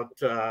about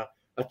a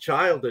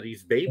child that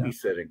he's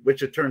babysitting,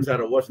 which it turns out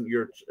it wasn't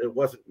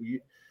you.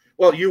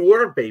 Well, you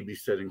were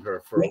babysitting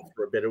her for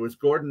a bit. It was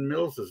Gordon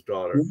Mills's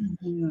daughter.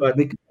 But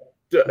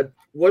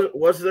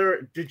was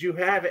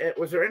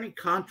there any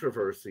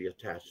controversy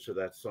attached to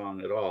that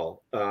song at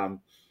all?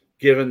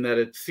 Given that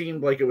it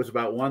seemed like it was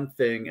about one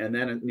thing, and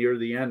then near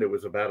the end it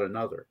was about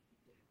another.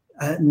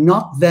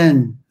 Not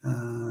then,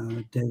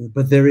 David,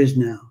 but there is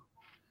now.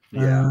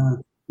 Yeah.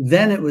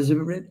 Then it was.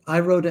 I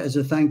wrote it as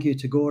a thank you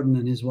to Gordon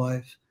and his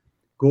wife.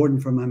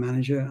 Gordon for my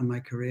manager and my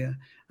career.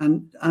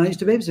 And I used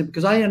to babysit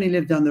because I only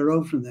lived down the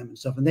road from them and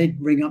stuff. And they'd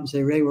ring up and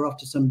say, Ray, we're off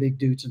to some big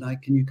do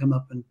tonight. Can you come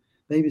up and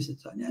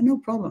babysit? So, yeah, no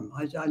problem.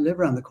 I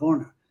live around the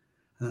corner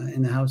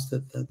in the house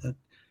that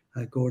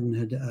Gordon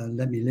had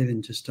let me live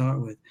in to start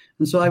with.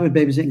 And so I would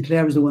babysit. And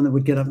Claire was the one that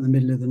would get up in the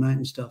middle of the night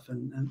and stuff.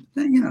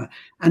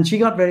 And she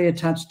got very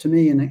attached to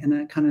me in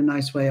a kind of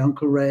nice way.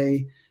 Uncle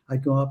Ray,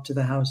 I'd go up to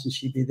the house and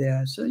she'd be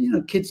there. So,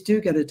 kids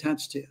do get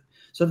attached to you.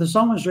 So the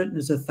song was written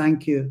as a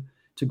thank you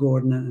to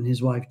Gordon and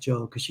his wife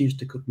Jo, because she used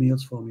to cook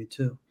meals for me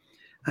too.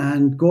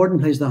 And Gordon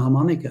plays the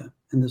harmonica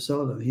in the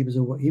solo. He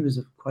was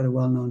quite a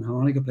well-known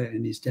harmonica player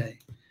in his day.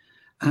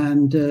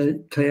 And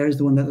Claire is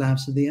the one that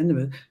laughs at the end of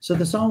it. So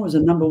the song was a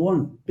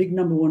big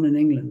number one in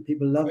England.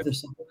 People love the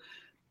song.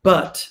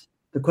 But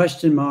the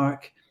question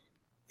mark,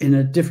 we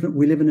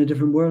live in a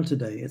different world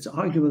today. It's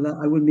arguable that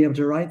I wouldn't be able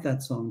to write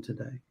that song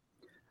today.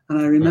 And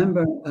I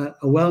remember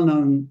a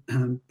well-known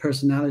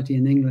personality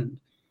in England.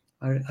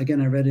 I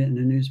read it in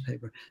a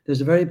newspaper.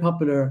 There's a very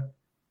popular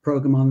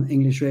program on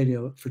English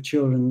radio for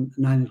children,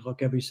 9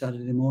 o'clock every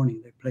Saturday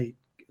morning. They play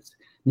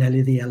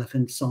Nelly the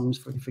Elephant songs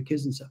for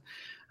kids and stuff.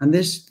 And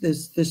this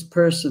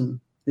person,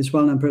 this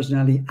well-known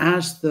personality,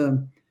 asked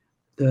the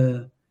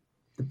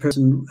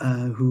person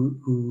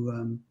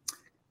who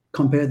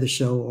compared the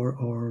show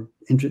or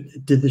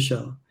did the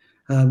show,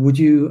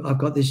 I've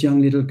got this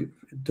young little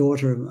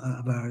daughter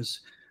of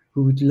ours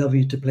who would love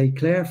you to play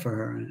Claire for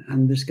her.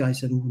 And this guy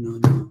said, oh,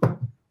 no.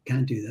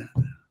 Can't do that.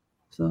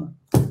 So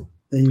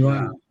there you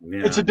are.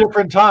 Yeah. It's a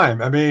different time.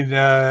 I mean,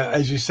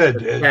 as you said,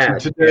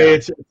 today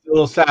it's a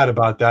little sad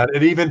about that.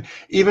 And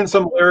even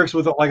some lyrics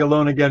with like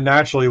 "Alone Again"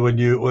 naturally, when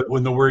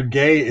the word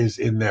 "gay" is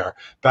in there.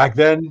 Back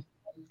then,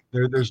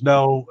 there's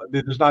not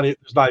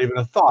even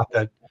a thought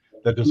that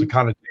there's a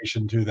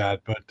connotation to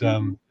that. But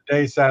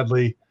today,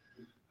 sadly,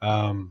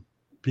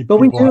 people.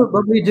 But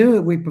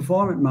we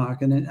perform it,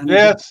 Mark, and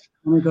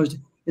it goes.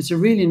 It's a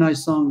really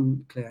nice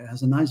song, Claire. It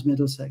has a nice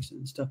middle section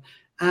and stuff.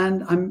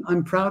 And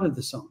I'm proud of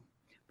the song.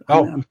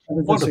 I'm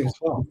wonderful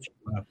song.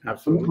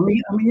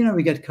 Absolutely. I mean,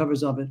 we get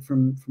covers of it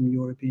from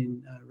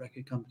European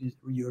record companies,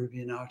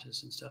 European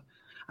artists and stuff.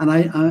 And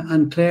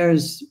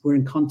we're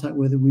in contact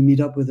with her. We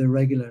meet up with her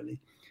regularly.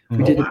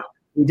 We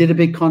did a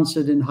big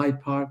concert in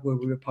Hyde Park where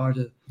we were part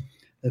of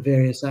the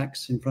various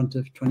acts in front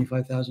of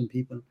 25,000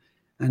 people.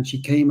 And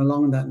she came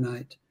along that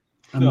night.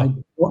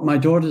 And my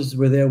daughters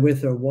were there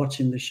with her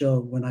watching the show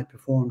when I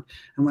performed.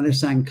 And when I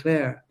sang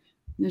Claire,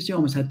 she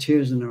almost had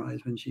tears in her eyes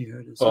when she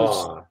heard it.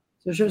 So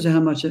it shows you how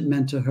much it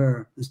meant to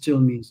her and still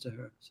means to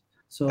her.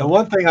 So, and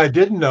one thing I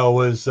didn't know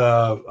was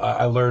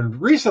I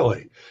learned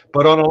recently,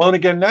 but on Alone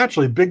Again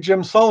Naturally, Big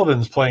Jim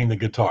Sullivan's playing the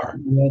guitar.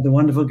 Yeah, the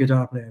wonderful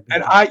guitar player.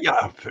 And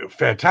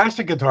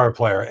fantastic guitar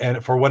player.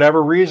 And for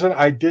whatever reason,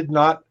 I did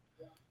not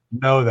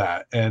know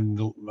that, and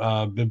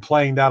been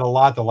playing that a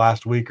lot the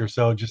last week or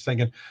so, just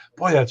thinking,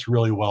 boy, that's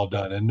really well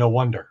done. And no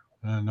wonder.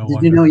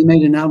 Did you know he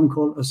made an album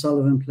called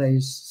O'Sullivan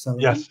Plays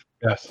Sullivan? Yes.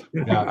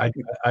 Yeah,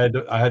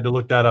 I had to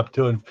look that up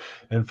too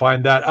and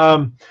find that.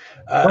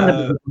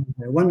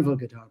 Wonderful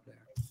guitar player.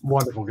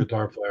 Wonderful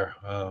guitar player.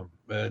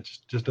 It's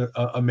just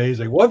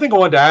amazing. One thing I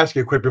wanted to ask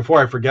you quick before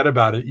I forget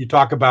about it. You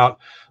talk about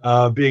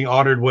being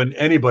honored when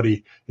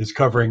anybody is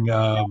covering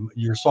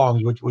your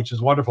songs, which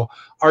is wonderful.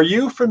 Are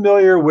you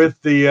familiar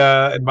with the?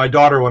 And my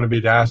daughter wanted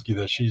me to ask you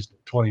this. She's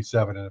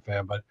 27 and a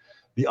fan, but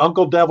the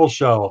Uncle Devil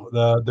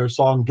Show, their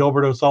song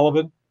Gilbert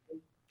O'Sullivan.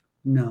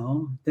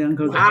 No, the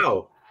Uncle.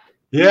 Wow.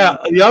 Yeah,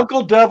 the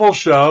Uncle Devil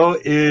Show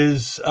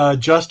is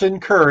Justin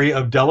Curry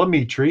of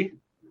Delamitri.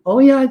 Oh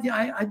yeah,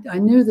 I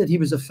knew that he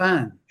was a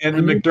fan. And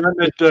the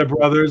McDermott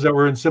brothers that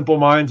were in Simple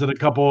Minds and a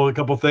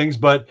couple things,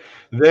 but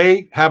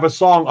they have a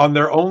song on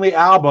their only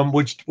album,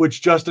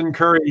 which Justin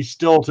Curry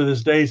still to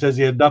this day says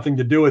he had nothing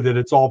to do with it.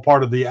 It's all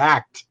part of the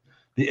act,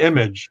 the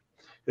image.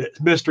 It's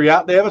Mystery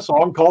Out. They have a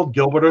song called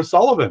Gilbert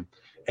O'Sullivan,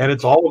 and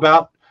it's all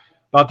about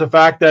the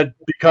fact that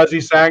because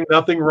he sang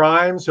Nothing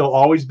Rhymes, he'll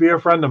always be a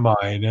friend of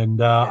mine. And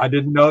I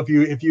didn't know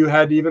if you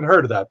had even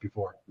heard of that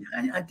before.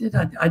 I did.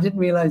 I didn't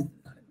realize.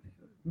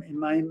 In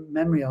my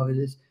memory of it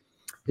is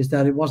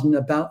that it wasn't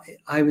about.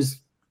 I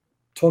was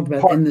talked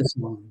about in the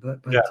song, but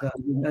yeah.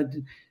 I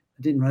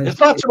didn't write. It's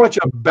not so much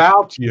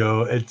about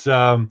you.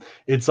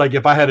 It's like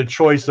if I had a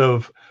choice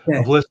of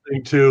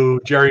listening to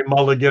Jerry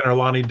Mulligan or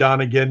Lonnie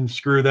Donegan,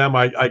 screw them.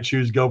 I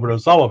choose Gilbert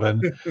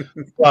O'Sullivan.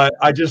 But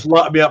I just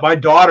love. I mean, my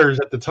daughters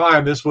at the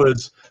time. This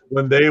was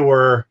when they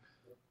were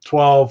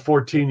 12,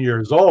 14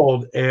 years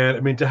old, and I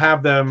mean to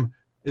have them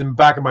in the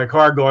back of my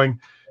car going,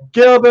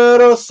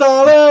 Gilbert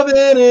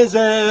O'Sullivan is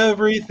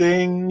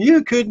everything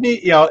you could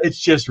need. You know, it's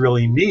just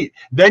really neat.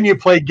 Then you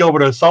play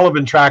Gilbert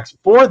O'Sullivan tracks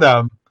for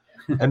them,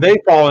 and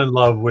they fall in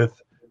love with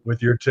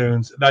your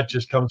tunes. That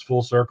just comes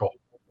full circle.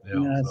 You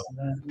know,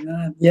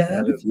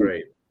 that is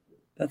great.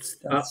 That's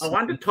I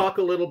wanted to talk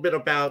a little bit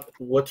about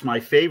what's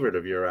my favorite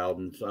of your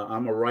albums.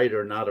 I'm a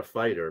writer, not a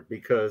fighter,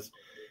 because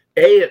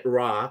A, it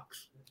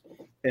rocks,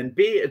 and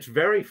B, it's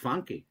very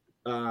funky.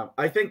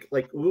 I think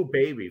like Ooh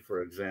Baby,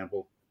 for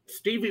example,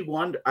 Stevie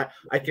Wonder,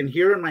 I can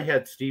hear in my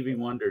head Stevie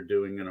Wonder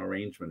doing an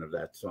arrangement of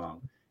that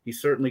song. He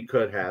certainly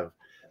could have.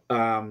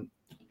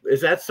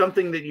 Is that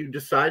something that you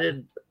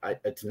decided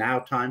it's now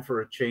time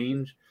for a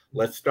change?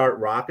 Let's start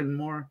rocking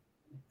more?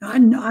 I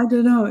don't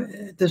know.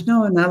 There's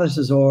no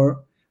analysis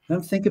or I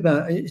don't think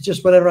about it. It's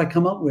just whatever I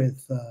come up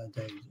with,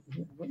 Dave.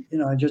 You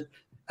know,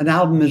 an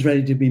album is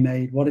ready to be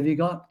made. What have you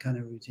got kind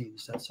of routine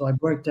stuff. So I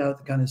worked out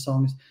the kind of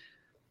songs,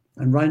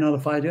 and Right Not a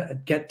Fighter,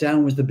 Get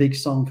Down was the big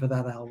song for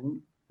that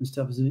album. And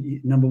stuff was a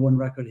 #1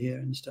 record here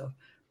and stuff.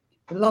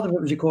 But a lot of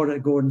it was recorded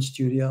at Gordon's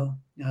studio.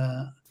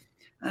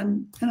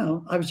 And, you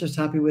know, I was just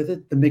happy with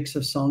it. The mix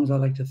of songs, I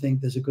like to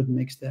think there's a good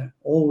mix there.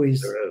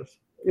 Always. There is.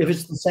 If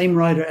it's the same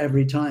writer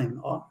every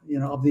time, you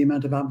know, of the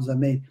amount of albums I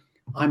made,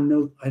 I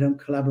don't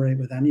collaborate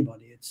with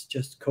anybody. It's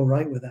just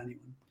co-write with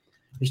anyone.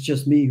 It's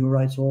just me who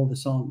writes all the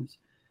songs.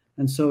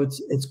 And so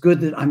it's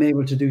good that I'm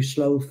able to do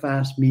slow,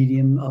 fast,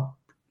 medium, up,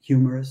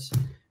 humorous.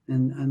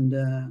 And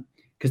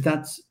because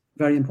that's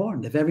very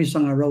important. If every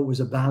song I wrote was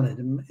a ballad,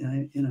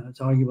 you know,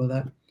 it's arguable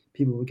that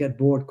people would get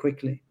bored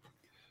quickly.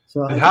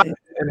 So how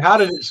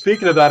did it,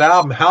 speaking of that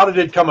album, how did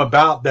it come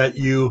about that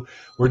you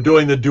were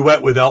doing the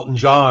duet with Elton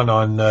John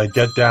on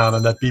Get Down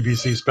on that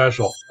BBC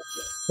special?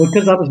 Well,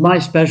 because that was my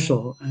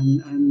special,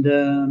 and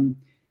the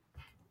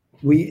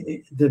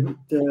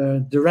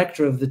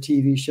director of the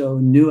TV show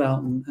knew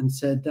Elton and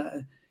said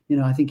that, you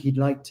know, I think he'd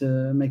like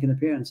to make an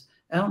appearance.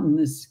 Elton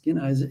is, you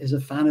know, is a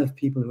fan of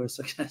people who are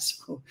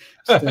successful,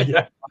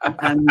 yeah.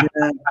 And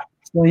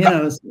so, you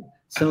know,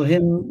 so he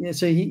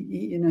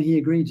you know, he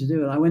agreed to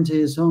do it. I went to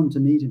his home to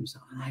meet him. So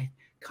I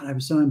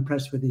was so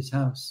impressed with his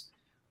house.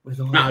 With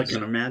all I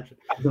can imagine.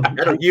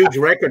 Had a huge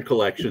record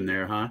collection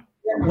there, huh?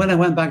 When I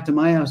went back to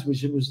my house,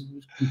 which it was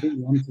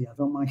completely empty, I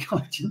thought, my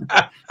God, you know,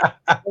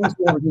 I was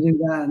able to do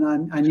that,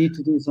 and I need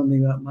to do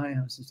something about my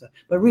house and stuff.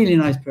 But really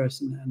nice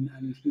person,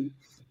 and he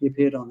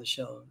appeared on the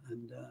show,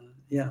 and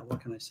yeah, what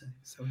can I say?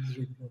 So it was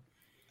really good.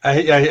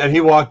 And he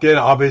walked in.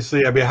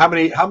 Obviously, I mean, how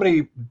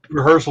many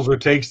rehearsals or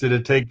takes did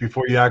it take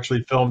before you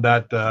actually filmed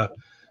that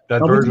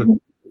version?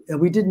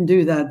 We didn't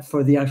do that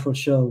for the actual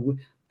show.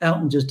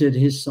 Elton just did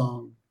his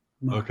song.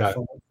 Okay.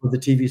 For the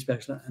TV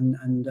special,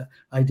 and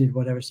I did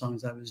whatever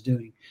songs I was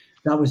doing.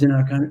 That was in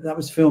our that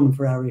was filming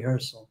for our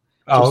rehearsrsal.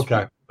 Oh,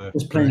 okay.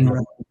 Just playing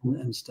around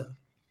and stuff.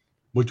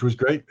 Which was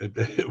great.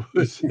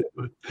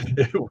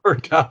 It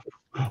worked out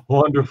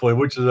wonderfully.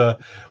 Which is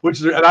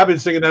and I've been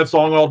singing that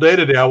song all day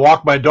today. I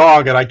walk my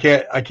dog, and I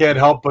can't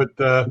help but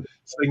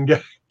sing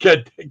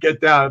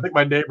get down. I think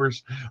my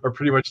neighbors are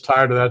pretty much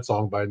tired of that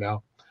song by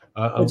now.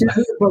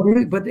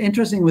 But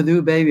interesting with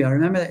Ooh Baby, I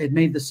remember it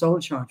made the Soul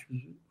Chart,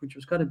 which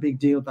was quite a big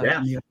deal back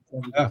in the early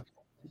 70s. Yeah.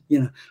 You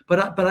know,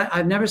 but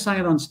I've never sang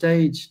it on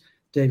stage,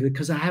 David,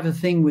 because I have a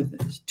thing with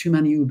too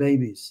many Ooh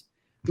Babies.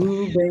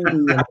 Ooh baby,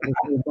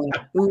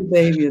 ooh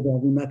baby,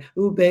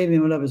 ooh baby,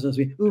 my love is so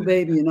sweet. Ooh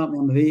baby, you're not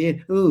my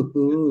feet.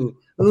 Ooh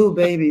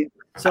baby.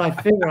 So I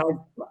figure I've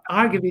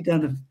arguably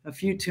done a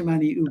few too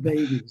many ooh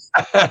babies.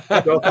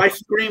 So if I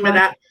scream it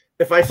out,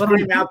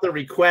 out the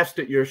request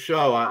at your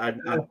show,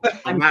 I'm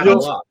out of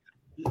luck.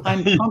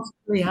 I'm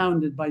constantly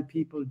hounded by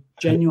people,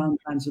 genuine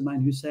fans of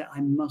mine, who say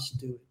I must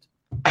do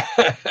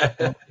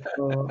it.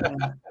 So,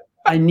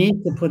 I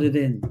need to put it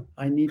in.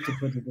 I need to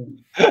put it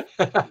in.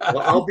 Well,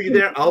 I'll be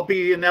there. I'll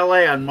be in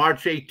LA on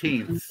March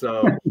 18th.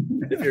 So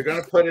if you're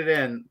going to put it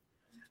in,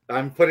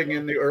 I'm putting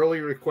in the early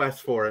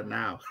request for it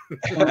now.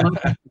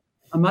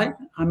 I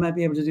might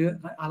be able to do it.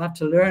 I'll have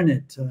to learn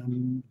it.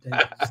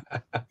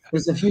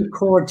 There's a few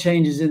chord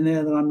changes in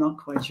there that I'm not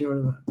quite sure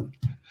about.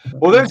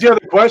 Well, there's the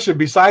other question.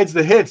 Besides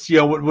the hits,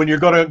 when you're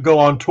going to go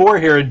on tour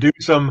here and do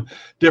some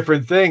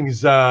different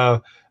things,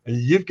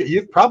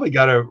 you've probably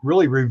got to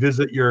really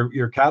revisit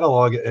your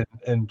catalog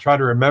and try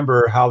to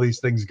remember how these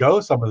things go.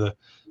 Some of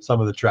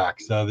the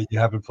tracks that you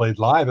haven't played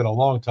live in a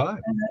long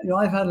time.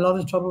 I've had a lot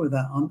of trouble with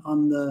that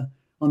on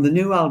the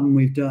new album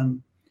we've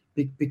done,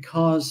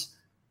 because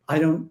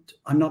I'm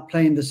not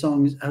playing the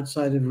songs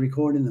outside of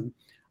recording them.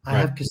 I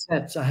have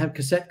cassettes. I have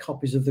cassette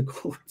copies of the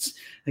chords.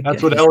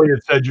 That's what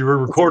Elliot said. You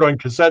record on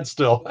cassette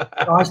still.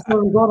 I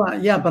still record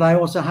that, yeah, but I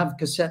also have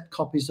cassette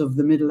copies of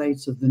the middle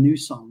eights of the new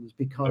songs,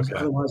 because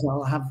otherwise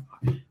I'll have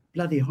a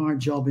bloody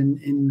hard job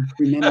in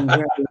remembering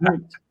where they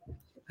went.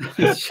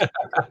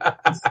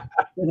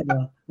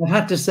 I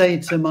had to say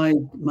to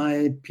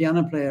my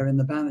piano player in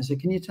the band, I said,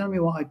 "Can you tell me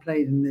what I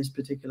played in this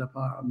particular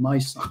part of my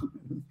song?"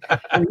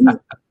 And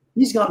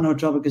he's got no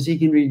trouble because he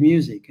can read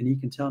music and he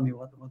can tell me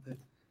what the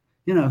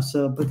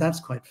but that's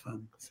quite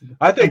fun.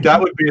 I think that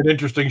would be an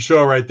interesting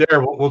show right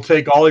there. We'll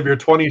take all of your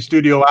 20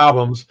 studio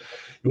albums.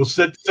 We'll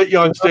sit you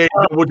on stage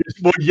and we'll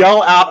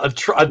yell out a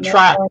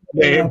track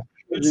name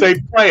and say,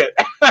 "Play it."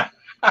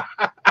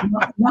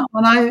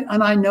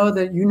 And I know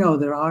that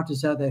there are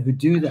artists out there who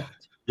do that.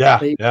 Yeah,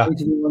 they say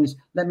to the audience,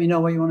 "Let me know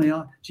what you want to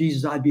hear."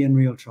 Jesus, I'd be in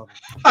real trouble.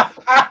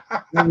 I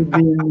would be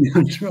in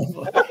real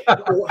trouble.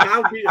 Well,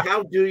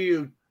 how do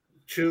you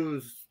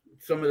choose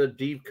some of the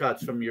deep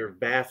cuts from your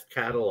vast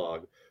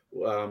catalog?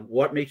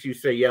 What makes you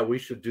say, "Yeah, we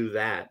should do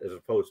that," as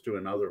opposed to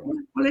another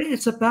one? Well,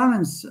 it's a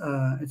balance.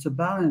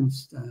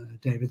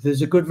 David.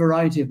 There's a good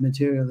variety of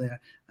material there,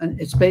 and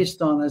it's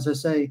based on, as I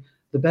say,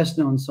 the best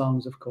known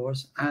songs, of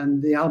course,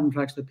 and the album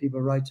tracks that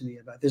people write to me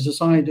about. There's a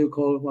song I do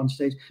called at one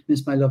stage,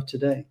 "Miss My Love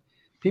Today."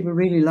 People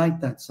really like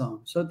that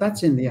song, so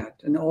that's in the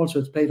act, and also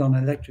it's played on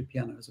electric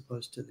piano as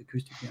opposed to the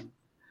acoustic piano,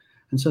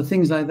 and so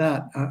things like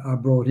that are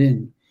brought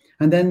in.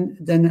 And then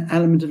an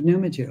element of new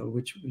material,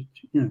 which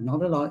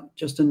not a lot,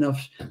 just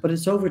enough, but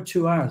it's over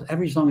 2 hours.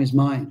 Every song is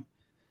mine,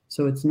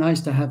 so it's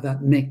nice to have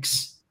that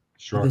mix.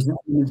 Sure.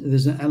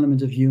 There's an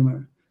element of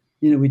humor.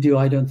 We do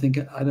I Don't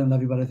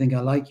Love You, But I Think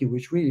I Like You,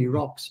 which really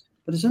rocks.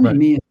 But it's only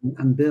me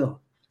and Bill,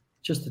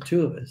 just the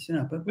two of us.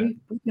 But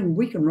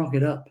we can rock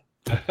it up.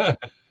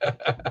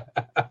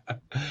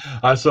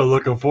 I'm so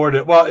looking forward to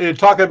it. Well,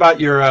 talking about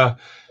your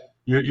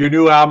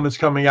new album is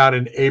coming out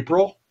in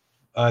April.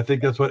 I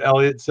think that's what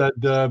Elliot said.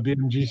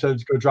 BMG said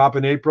it's going to drop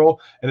in April,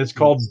 and it's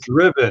called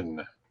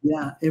Driven.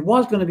 Yeah, it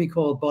was going to be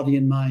called Body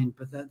and Mind,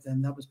 but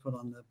then that was put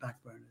on the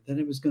back burner. Then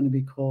it was going to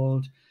be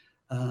called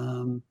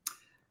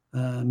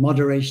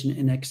Moderation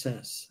in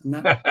Excess, and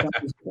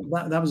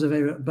that was a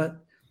very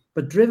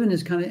but Driven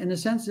is kind of, in a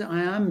sense, that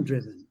I am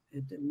driven.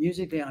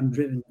 Musically, I'm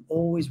driven,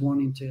 always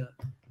wanting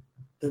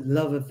the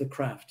love of the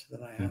craft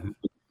that I have.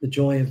 The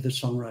joy of the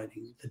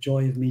songwriting, the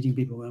joy of meeting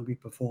people when we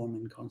perform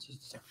in concerts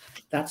and stuff.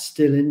 That's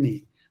still in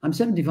me. I'm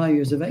 75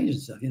 years of age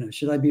and stuff.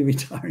 Should I be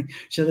retiring?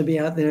 Should I be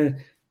out there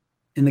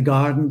in the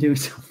garden doing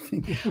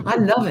something? I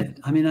love it.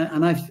 I mean,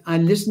 I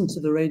listen to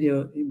the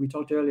radio. We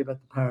talked earlier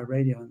about the power of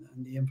radio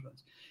and the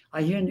influence.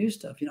 I hear new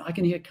stuff. I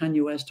can hear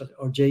Kanye West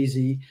or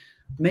Jay-Z.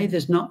 Maybe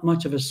there's not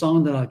much of a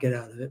song that I'll get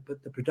out of it,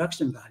 but the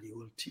production value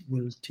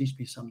will teach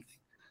me something.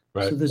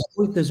 Right.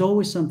 So there's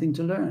always something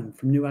to learn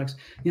from new acts.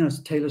 It's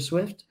Taylor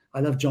Swift. I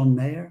love John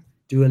Mayer,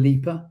 Dua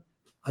Lipa.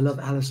 I love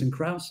Alison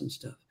Krauss and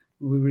stuff.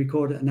 When we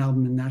recorded an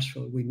album in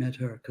Nashville, we met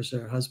her because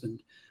her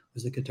husband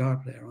was a guitar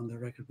player on the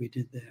record we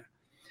did there.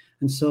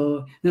 And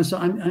so,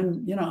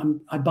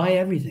 I buy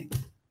everything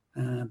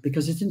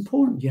because it's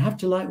important. You have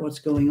to like what's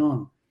going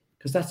on,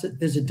 because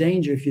there's a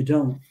danger if you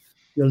don't,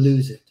 you'll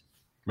lose it.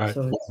 Right.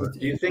 So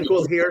do you think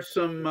we'll hear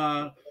some?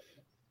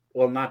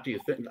 Well, not do you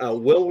think?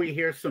 Will we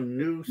hear some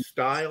new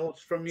styles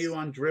from you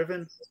on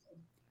Driven?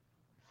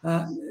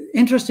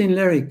 Interesting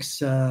lyrics,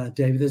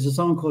 David. There's a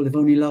song called "If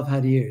Only Love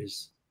Had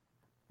Ears."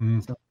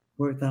 So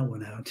work that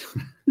one out.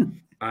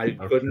 I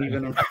couldn't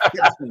even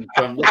imagine.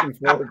 So I'm looking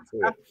forward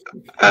to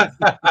it.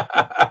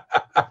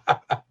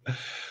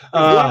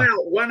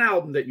 One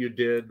album that you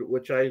did,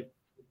 which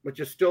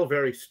is still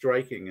very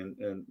striking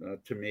and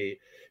to me,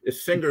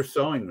 is Singer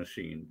Sewing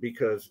Machine,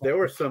 because there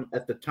were some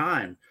at the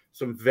time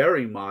some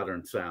very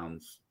modern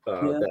sounds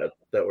that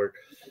were.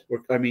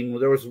 I mean,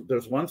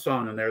 there's one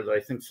song in there that I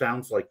think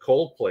sounds like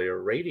Coldplay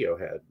or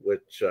Radiohead,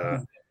 which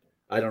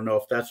I don't know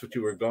if that's what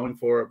you were going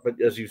for,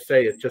 but as you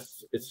say, it's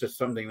just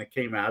something that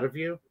came out of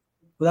you.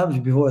 Well, that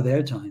was before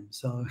their time,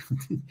 so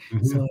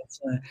so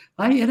it's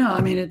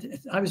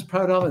I was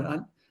proud of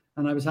it.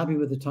 And I was happy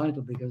with the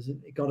title because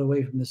it got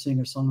away from the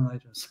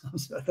singer-songwriter.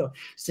 So I thought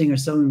Singer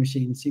Sewing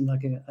Machine seemed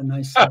like a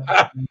nice.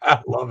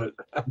 I love it.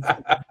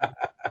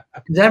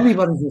 Because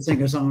everybody's a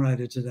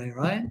singer-songwriter today,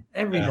 right?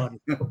 Everybody.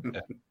 Yeah.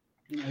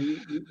 You know,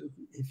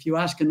 if you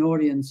ask an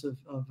audience of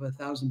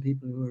 1,000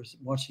 people who are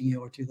watching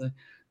you or 2,000,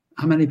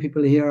 how many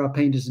people here are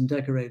painters and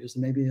decorators?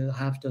 And maybe a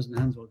half dozen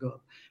hands will go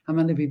up. How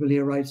many people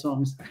here write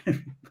songs?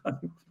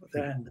 Everybody put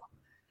their hand up.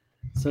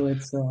 So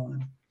it's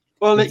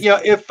well,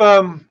 if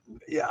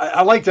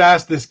I like to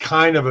ask this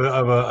kind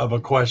of a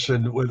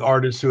question with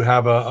artists who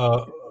have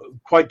a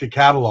quite the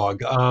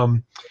catalog.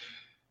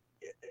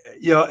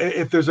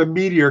 If there's a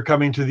meteor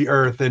coming to the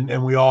earth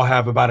and we all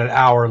have about an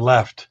hour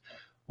left,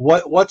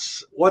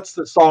 what's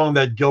the song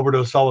that Gilbert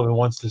O'Sullivan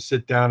wants to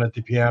sit down at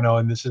the piano,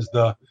 and this is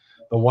the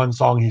one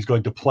song he's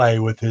going to play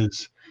with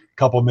his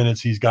couple minutes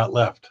he's got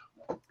left?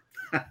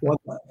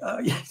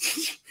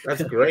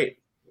 That's great.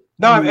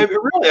 No,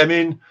 really, I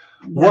mean,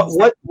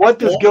 what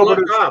does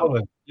Gilbert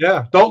O'Sullivan?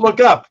 Yeah, don't look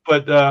up,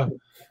 but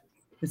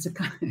it's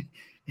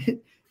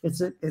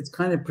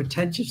kind of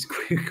pretentious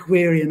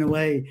query in a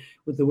way,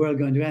 with the world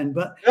going to end.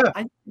 But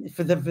yeah.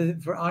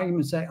 For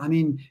argument's sake, I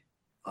mean,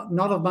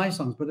 not of my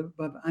songs, but of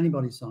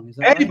anybody's song. Is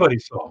that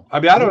anybody's song?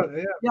 I mean, I don't.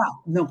 Yeah,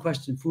 no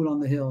question. "Fool on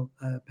the Hill,"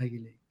 Peggy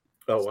Lee.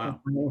 Oh wow!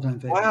 My all-time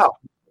favorite.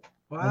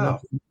 Wow!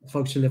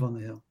 Folks Who Live on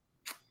the Hill.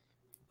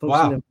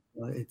 Wow!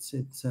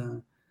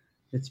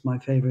 It's my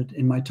favorite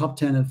in my top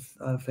 10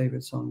 of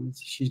favorite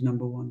songs. She's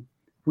number one.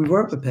 We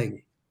work with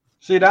Peggy.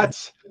 See,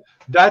 that's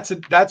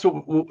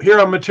what, here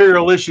on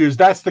Material Issues.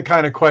 That's the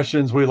kind of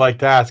questions we like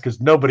to ask, because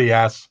nobody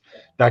asks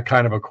that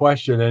kind of a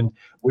question, and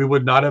we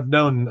would not have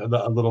known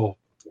a little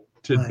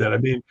tidbit. Right. I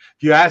mean,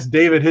 if you ask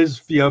David his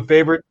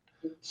favorite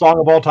song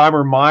of all time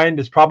or mine,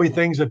 it's probably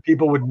things that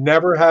people would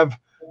never have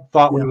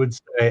thought we would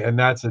say, and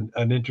that's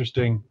an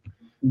interesting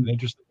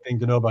thing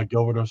to know about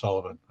Gilbert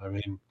O'Sullivan. I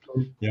mean,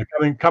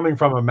 coming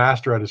from a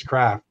master at his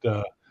craft,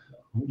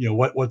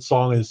 what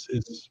song is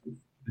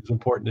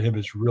important to him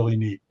is really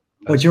neat.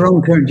 But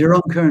Jerome Kern,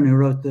 who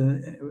wrote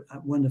the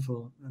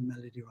wonderful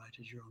melody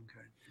writer, Jerome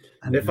Kern.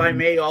 And if I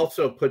may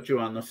also put you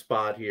on the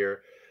spot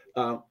here,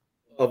 of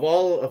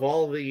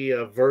all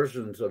the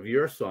versions of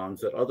your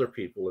songs that other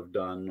people have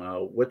done,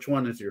 which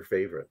one is your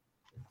favorite?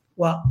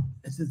 Well,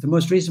 the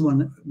most recent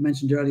one I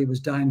mentioned earlier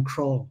was Diana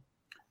Krall.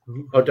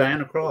 Oh,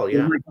 Diana Krall,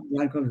 yeah.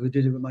 Diana Krall, who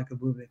did it with Michael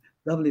Bublé.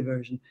 Lovely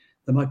version.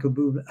 The Michael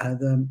Bublé,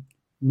 the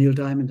Neil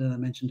Diamond that I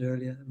mentioned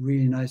earlier,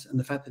 really nice. And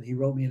the fact that he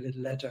wrote me a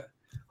little letter,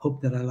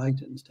 hope that I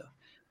liked it and stuff.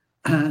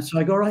 So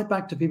I go right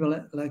back to people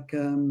like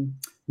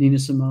Nina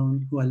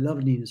Simone, who I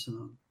love. Nina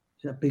Simone.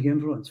 She's a big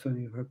influence for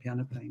me with her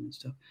piano playing and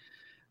stuff.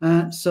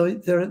 So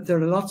there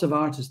are lots of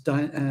artists.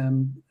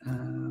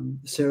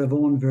 Sarah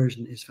Vaughan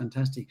version is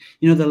fantastic.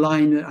 The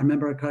line, "I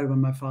remember I cried when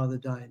my father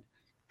died."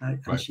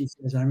 And she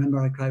says, "I remember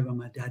I cried when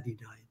my daddy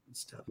died," and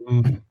stuff.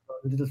 Mm-hmm.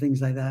 Little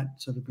things like that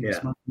sort of bring a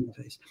smile on my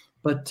face.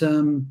 But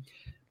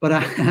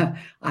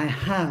I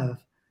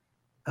have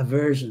a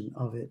version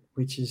of it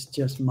which is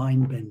just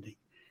mind-bending.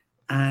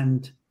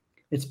 And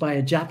it's by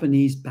a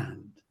Japanese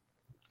band.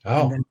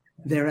 Oh.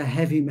 They're a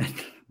heavy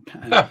metal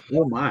band.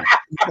 Oh, my.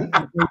 They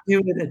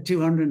do it at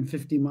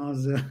 250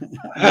 miles an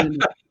hour.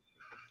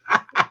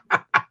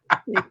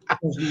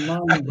 It's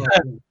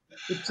mind-boggling.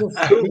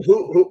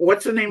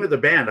 What's the name of the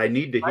band? I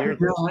need to hear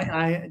this.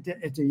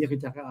 It's a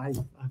Yukitaka. I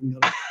haven't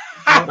got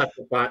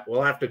it.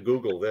 We'll have to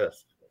Google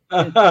this.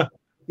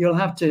 You'll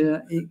have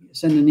to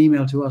send an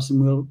email to us,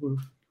 and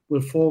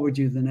we'll forward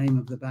you the name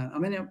of the band. I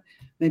mean,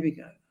 maybe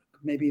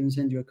even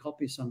send you a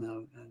copy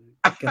somehow.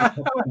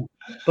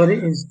 But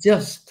it is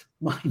just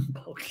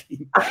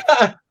mind-boggling.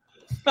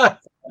 That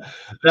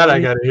I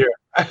got to hear.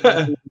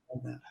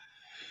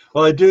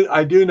 Well, I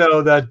do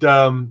know that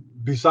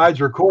besides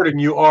recording,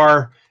 you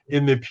are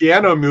in the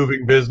piano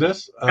moving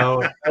business.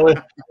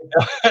 Elliot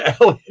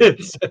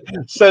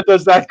sent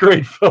us that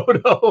great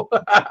photo,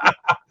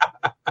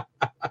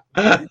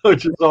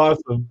 which is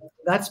awesome.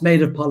 That's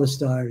made of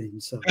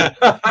polystyrene. So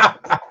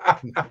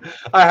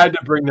I had to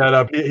bring that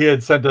up. He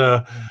had sent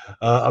a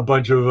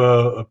bunch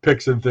of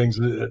pics and things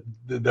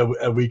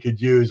that we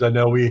could use. I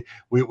know we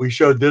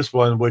showed this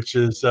one, which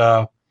is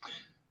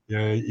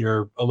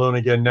your Alone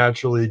Again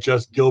Naturally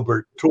Just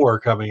Gilbert tour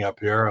coming up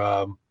here,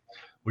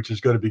 which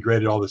is going to be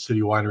great at all the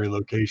city winery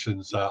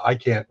locations. I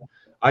can't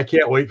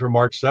wait for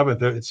March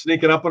 7th. It's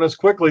sneaking up on us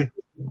quickly.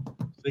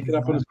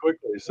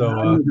 So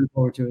I'm looking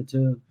forward to it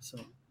too. So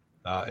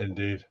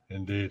indeed.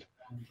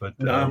 But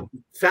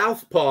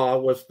Southpaw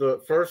was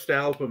the first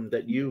album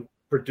that you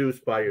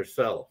produced by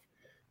yourself.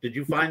 Did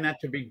you find that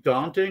to be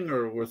daunting,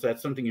 or was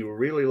that something you were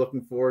really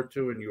looking forward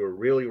to and you were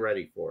really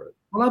ready for it?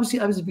 Well, obviously,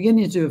 I was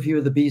beginning to do a few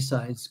of the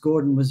B-sides.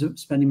 Gordon was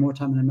spending more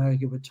time in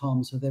America with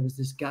Tom, so there was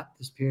this gap,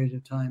 this period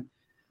of time.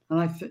 And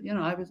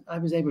I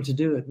was able to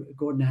do it.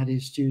 Gordon had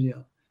his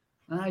studio,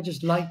 and I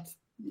just liked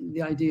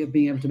the idea of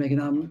being able to make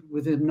an album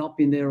with him not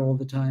being there all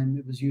the time.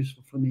 It was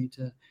useful for me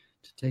to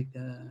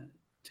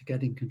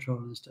get in control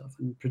and stuff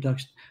and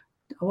production.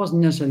 I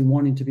wasn't necessarily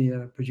wanting to be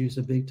a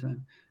producer big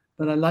time,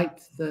 but I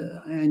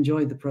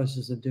enjoyed the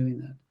process of doing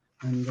that,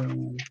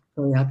 and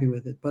very happy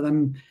with it. But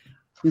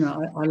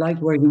I like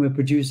working with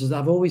producers.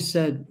 I've always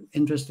said,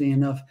 interestingly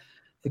enough,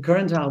 The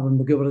current album,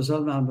 the Gilbert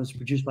O'Sullivan album, was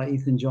produced by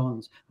Ethan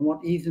Johns. And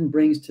what Ethan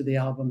brings to the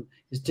album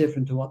is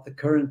different to what the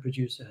current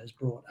producer has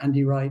brought.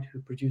 Andy Wright, who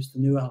produced the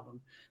new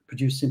album,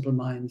 produced Simple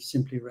Minds,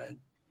 Simply Red.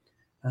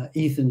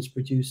 Ethan's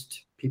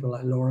produced people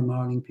like Laura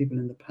Marling, people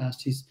in the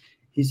past.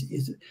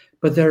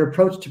 But their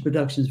approach to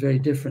production is very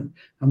different.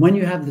 And when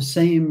you have the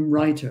same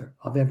writer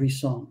of every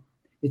song,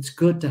 it's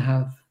good to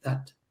have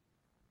that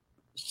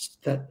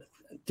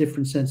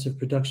different sense of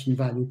production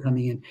value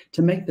coming in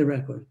to make the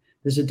record.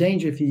 There's a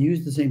danger if you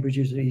use the same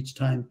producer each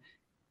time,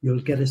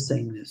 you'll get a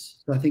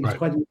sameness. So I think it's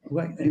quite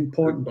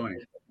important.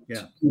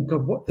 Yeah.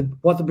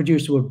 What the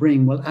producer will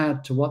bring will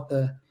add to what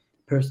the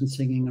person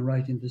singing and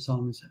writing the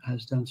songs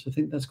has done. So I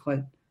think that's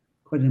quite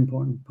an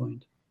important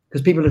point.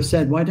 Because people have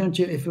said, why don't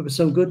you, if it was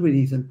so good with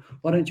Ethan,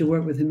 why don't you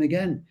work with him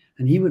again?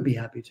 And he would be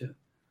happy to.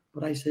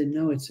 But I said,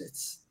 no, it's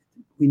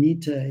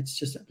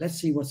just, let's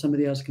see what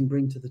somebody else can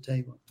bring to the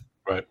table.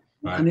 Right.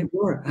 And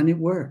it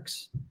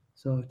works.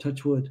 So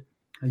touch wood.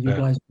 You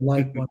guys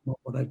like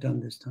what I've done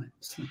this time.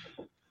 So.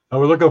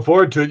 We're looking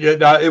forward to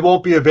it. It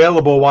won't be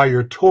available while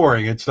you're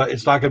touring. It's not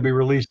going to be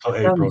released till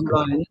April.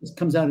 It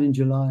comes out in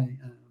July.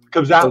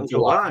 Comes out in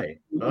July.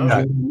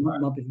 Okay.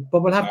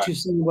 But we'll have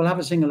we'll have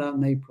a single out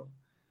in April.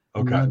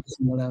 Okay. We'll have a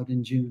single out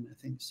in June, I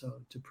think,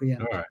 so to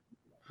preempt. All right.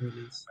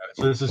 Release.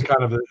 So this is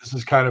kind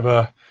of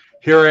a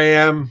here I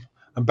am.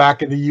 I'm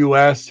back in the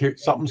U.S. Here,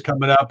 something's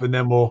coming up, and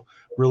then we'll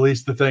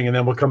release the thing, and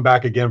then we'll come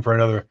back again for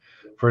another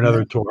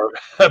tour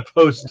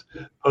post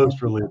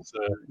release.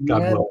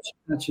 God bless.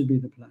 That should be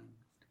the plan.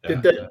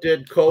 Did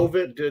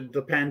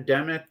the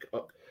pandemic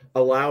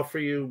allow for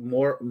you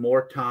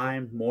more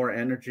time, more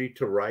energy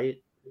to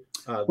write?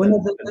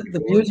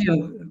 The beauty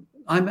of,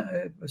 I'm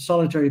a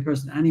solitary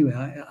person anyway.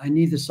 I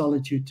need the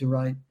solitude to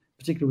write,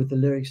 particularly with the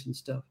lyrics and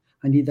stuff.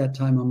 I need that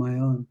time on my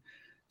own.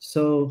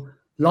 So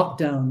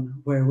lockdown,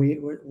 where we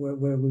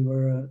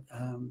were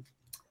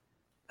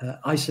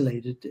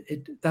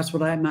isolated, that's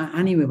what I'm at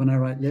anyway when I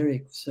write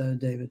lyrics,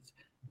 David.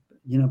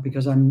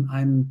 Because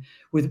I'm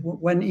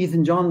when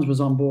Ethan Johns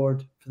was on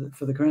board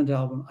for the current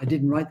album, I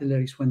didn't write the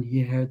lyrics when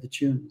he heard the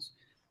tunes.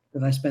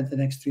 Then I spent the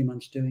next 3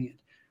 months doing it.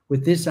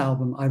 With this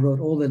album, I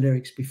wrote all the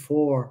lyrics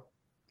before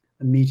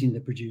meeting the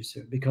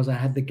producer because I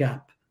had the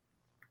gap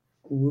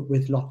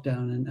with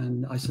lockdown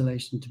and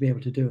isolation to be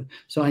able to do it.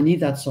 So I need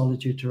that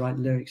solitude to write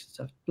lyrics and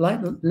stuff.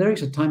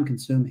 Lyrics are time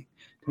consuming,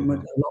 a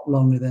lot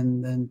longer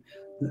than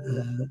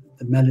the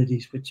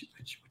melodies, which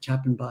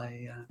happen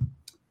by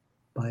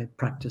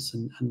practice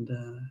and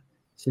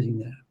sitting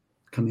there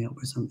coming up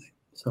with something.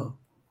 So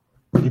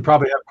you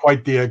probably have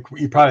quite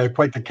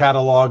the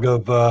catalog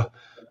of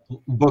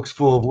books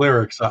full of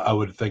lyrics, I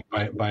would think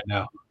by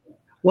now.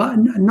 Well,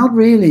 not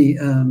really,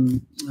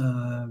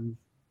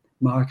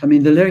 Mark. I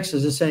mean, the lyrics,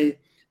 as I say,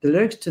 the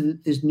lyrics to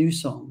this new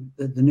song,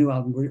 the new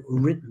album, were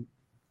written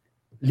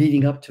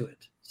leading up to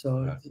it.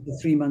 So the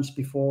 3 months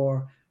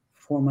before,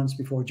 4 months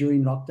before,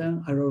 during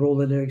lockdown, I wrote all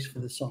the lyrics for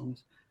the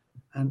songs.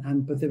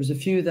 But there was a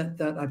few that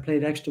I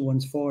played extra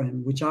ones for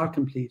him, which are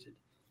completed.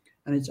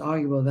 And it's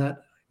arguable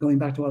that, going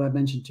back to what I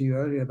mentioned to you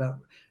earlier about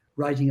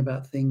writing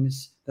about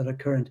things that are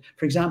current.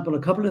 For example, a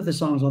couple of the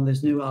songs on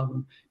this new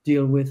album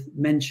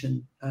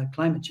mention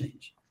climate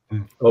change.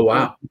 Oh,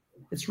 wow.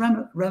 It's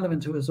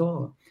relevant to us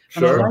all.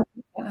 Sure.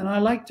 And I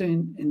like to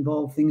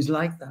involve things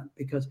like that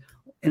because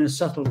in a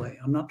subtle way,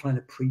 I'm not trying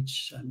to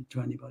preach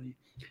to anybody.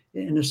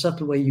 In a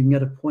subtle way, you can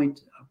get a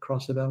point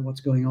across about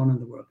what's going on in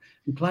the world.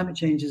 And climate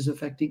change is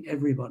affecting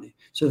everybody.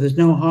 So there's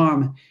no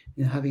harm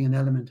in having an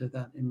element of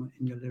that in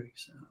your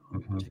lyrics.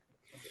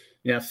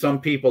 Yeah, some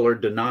people are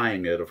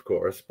denying it, of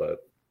course,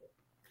 but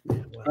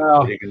what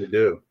are you going to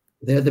do?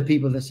 They're the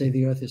people that say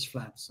the earth is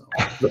flat. So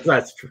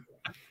that's true.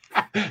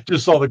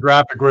 Just saw the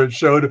graphic where it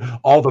showed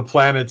all the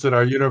planets in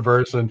our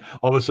universe, and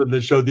all of a sudden they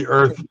showed the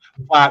Earth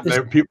flat.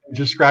 And people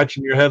just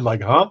scratching your head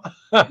like, huh?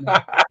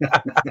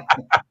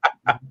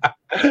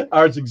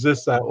 Ours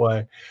exists that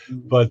way.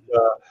 But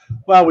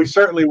well, we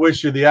certainly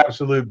wish you the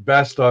absolute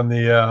best on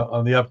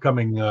the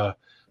upcoming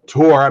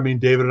tour. I mean,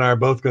 David and I are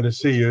both going to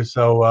see you,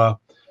 so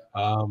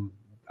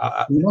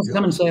you must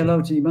come and say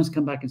hello to you. Must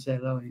come back and say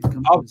hello.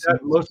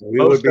 We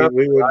would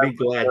be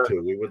glad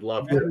to. We would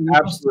love to.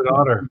 Absolute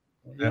honor.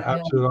 Yeah,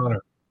 absolute honor.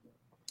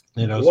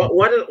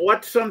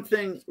 What's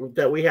something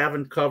that we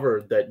haven't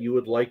covered that you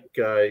would like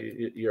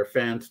your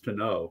fans to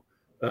know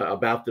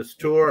about this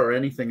tour or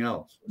anything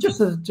else?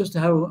 Just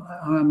how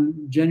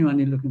I'm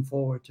genuinely looking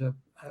forward to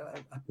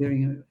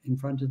appearing in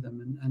front of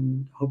them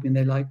and hoping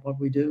they like what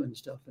we do and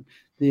stuff. And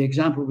the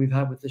example we've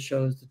had with the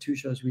two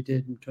shows we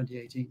did in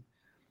 2018,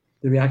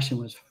 the reaction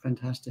was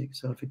fantastic.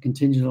 So if it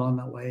continues along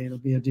that way, it'll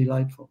be a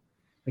delightful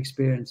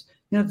experience.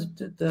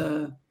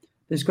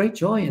 There's great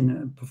joy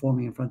in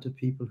performing in front of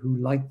people who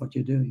like what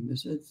you're doing.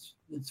 It's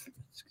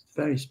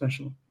very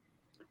special,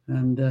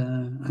 and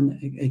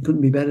it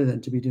couldn't be better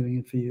than to be doing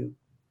it for you.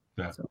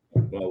 Yeah. So.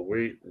 Well,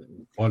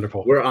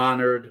 wonderful. We're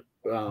honored.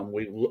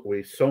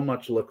 We so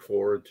much look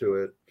forward to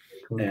it,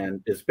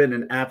 and it's been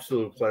an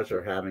absolute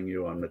pleasure having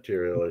you on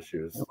Material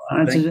Issues.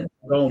 Thank you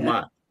so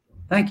much.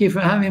 Thank you for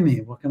having me.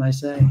 What can I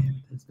say?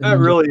 That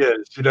really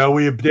is.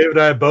 David and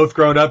I have both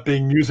grown up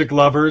being music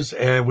lovers,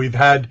 and we've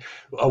had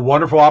a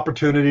wonderful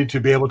opportunity to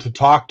be able to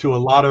talk to a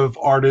lot of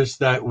artists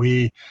that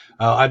we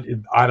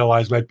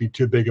idolize might be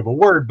too big of a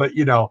word, but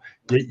you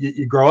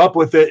grow up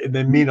with it and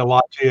they mean a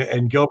lot to you.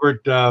 And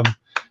Gilbert,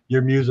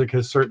 your music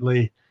has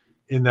certainly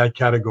in that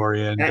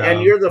category.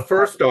 And you're the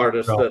first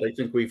artist that I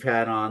think we've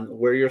had on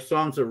where your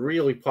songs are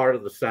really part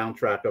of the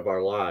soundtrack of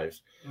our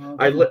lives.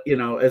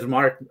 As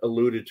Mark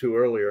alluded to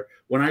earlier,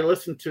 when I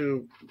listen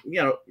to,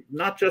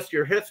 not just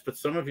your hits, but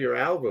some of your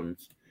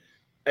albums,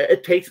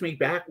 it takes me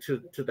back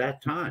to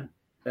that time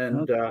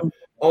and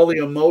all the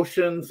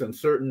emotions and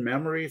certain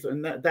memories.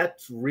 And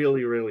that's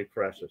really, really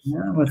precious.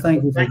 Yeah, well,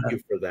 thank you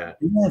for that.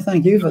 Yeah,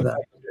 thank you for that.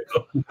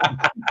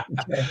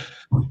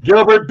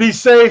 Gilbert, be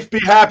safe, be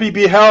happy,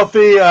 be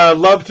healthy.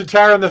 Love to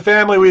Tara and the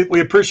family.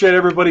 We appreciate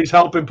everybody's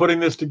help in putting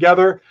this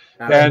together.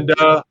 And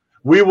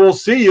we will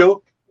see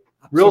you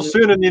real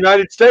soon in the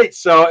United States.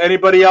 So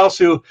anybody else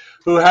who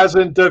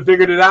hasn't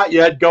figured it out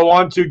yet, go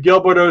on to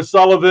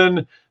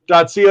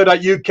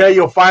gilbertosullivan.co.uk.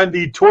 You'll find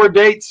the tour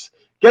dates,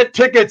 get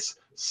tickets,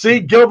 see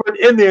Gilbert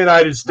in the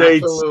United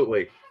States.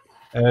 Absolutely.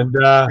 And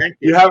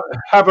you have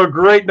a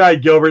great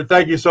night, Gilbert.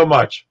 Thank you so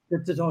much.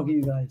 Good to talk to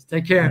you guys.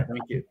 Take care.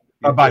 Thank you.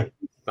 Bye-bye.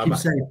 Keep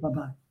safe.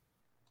 Bye-bye.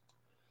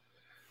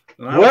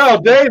 Well,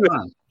 David.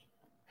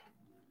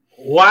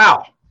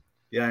 Wow.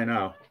 Yeah, I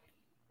know.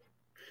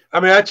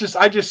 I mean, I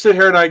just sit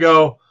here and I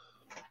go,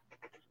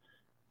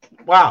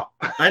 wow.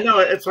 I know.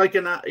 It's like,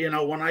 when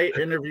I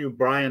interviewed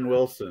Brian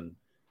Wilson,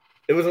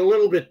 it was a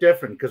little bit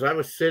different because I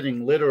was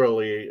sitting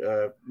literally,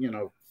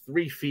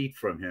 3 feet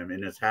from him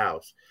in his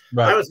house.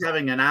 Right. I was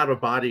having an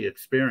out-of-body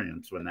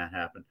experience when that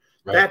happened.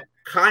 Right. That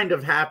kind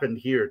of happened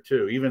here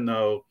too, even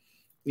though,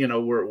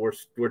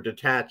 we're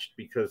detached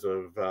because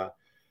of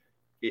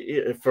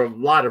for a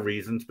lot of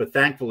reasons, but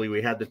thankfully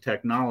we had the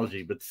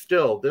technology. But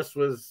still, this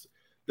was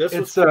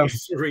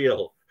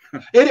surreal.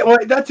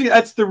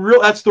 That's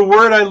the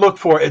word I look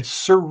for.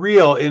 It's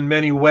surreal in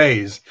many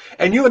ways.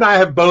 And you and I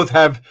have both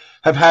have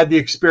had the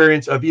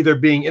experience of either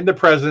being in the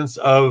presence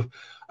of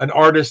an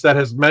artist that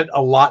has meant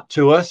a lot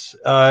to us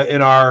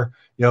in our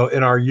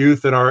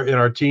youth, in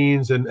our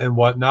teens and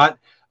whatnot.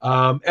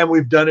 And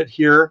we've done it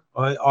here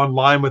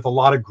online with a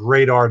lot of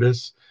great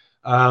artists.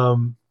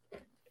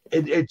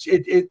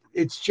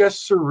 It's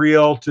just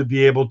surreal to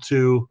be able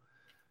to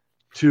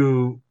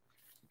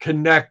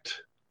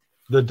connect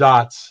the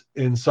dots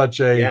in such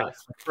a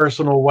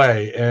personal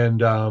way.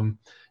 And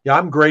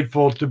I'm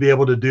grateful to be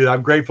able to do that.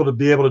 I'm grateful to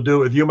be able to do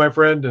it with you, my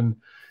friend,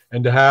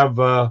 and to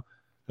have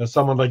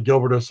someone like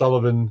Gilbert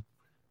O'Sullivan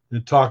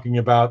talking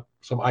about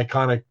some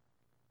iconic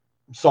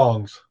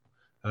songs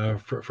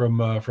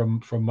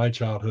from my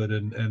childhood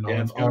and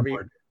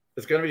onward.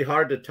 It's going to be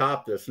hard to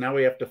top this. Now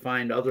we have to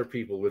find other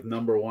people with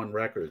 #1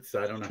 records.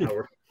 I don't know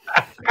how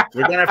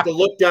we're going to have to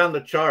look down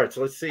the charts.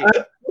 Let's see. Who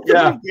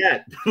can we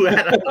get who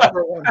had a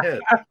 #1 hit?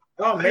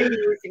 Oh, maybe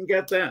we can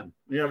get them.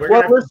 We're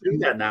going to have to do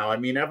that now. I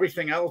mean,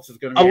 everything else is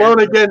going to be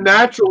Alone Again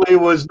Naturally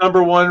was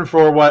 #1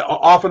 for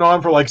off and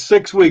on for like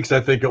 6 weeks,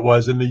 I think it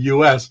was, in the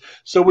US.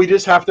 So we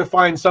just have to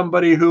find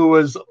somebody who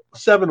was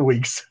 7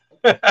 weeks.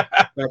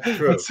 That's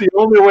true. It's the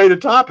only way to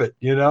top it,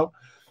 Would it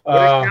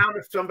count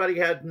if somebody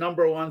had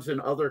 #1s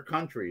in other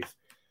countries?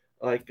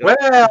 Like,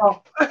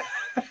 well,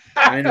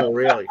 I know,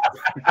 really.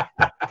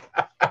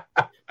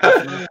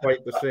 It's not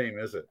quite the same,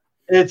 is it?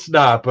 It's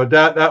not, but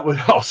that would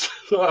also.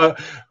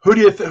 Who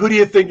do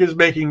you think is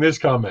making this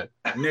comment?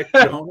 Nick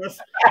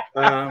Jonas.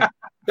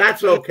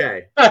 That's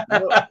okay.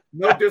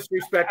 No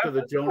disrespect to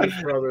the Jonas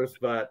Brothers,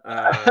 but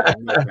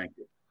no, thank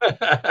you.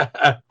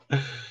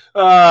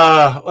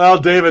 Well,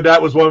 David,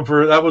 that was one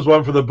for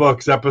the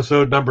books.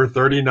 Episode number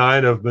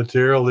 39 of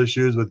Material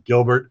Issues with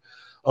Gilbert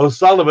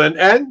O'Sullivan.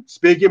 And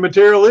speaking of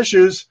material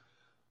issues,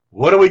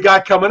 what do we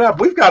got coming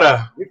up? We've got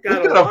a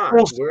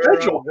full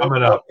schedule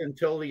coming up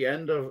until the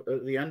end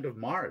of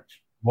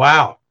March.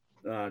 Wow.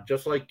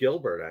 Just like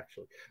Gilbert,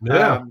 actually.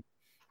 Yeah.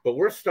 But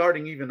we're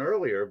starting even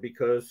earlier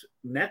because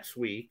next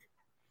week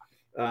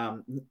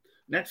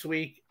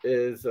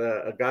is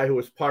a guy who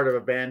was part of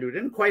a band who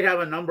didn't quite have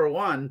a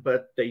 #1,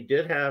 but they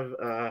did have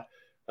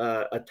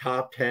a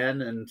top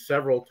 10 and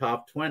several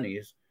top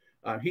 20s.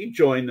 He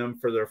joined them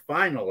for their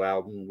final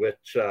album,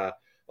 which a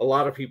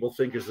lot of people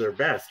think is their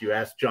best. You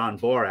ask John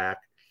Borak,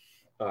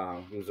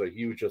 who's a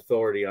huge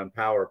authority on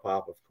power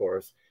pop, of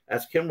course.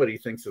 Ask him what he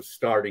thinks of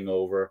Starting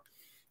Over,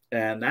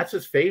 and that's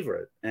his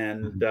favorite.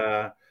 And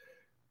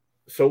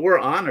so we're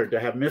honored to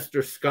have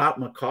Mr. Scott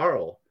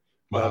McCarl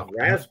of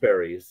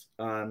Raspberries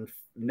on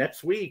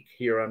next week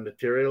here on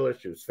Material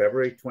Issues,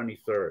 February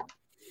 23rd.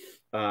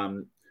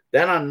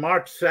 Then on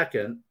March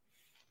 2nd,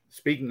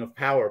 speaking of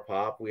power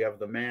pop, we have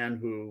the man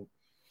who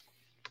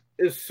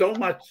is so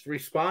much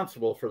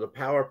responsible for the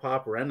power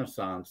pop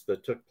renaissance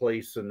that took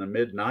place in the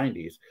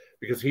mid-90s,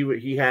 because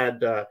he had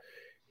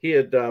he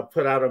had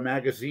put out a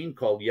magazine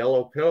called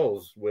Yellow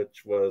Pills,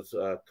 which was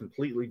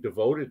completely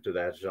devoted to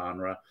that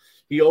genre.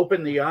 He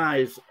opened the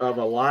eyes of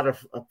a lot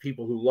of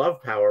people who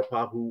love power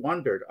pop, who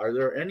wondered, are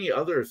there any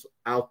others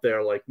out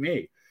there like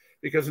me?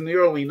 Because in the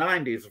early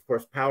 90s, of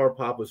course, power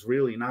pop was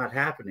really not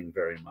happening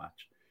very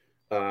much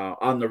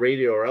on the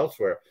radio or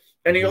elsewhere.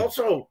 And he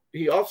also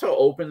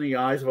opened the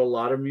eyes of a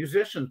lot of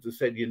musicians who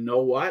said, you know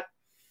what?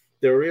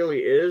 There really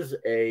is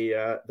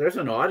there's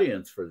an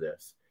audience for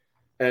this.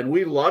 And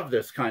we love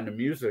this kind of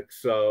music.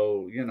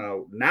 So, you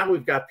know, now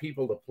we've got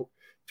people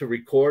to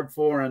record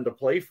for and to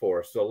play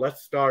for. So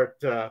let's start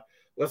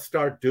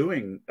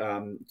doing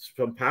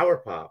some power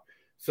pop.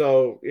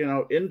 So, you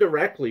know,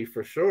 indirectly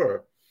for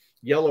sure,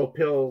 Yellow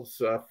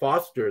Pills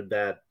fostered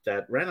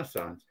that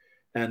renaissance.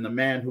 And the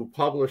man who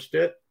published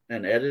it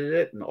and edited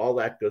it and all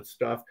that good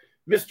stuff,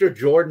 Mr.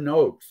 Jordan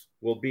Oakes,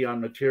 will be on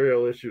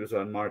Material Issues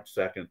on March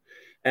 2nd.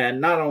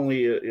 And not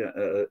only,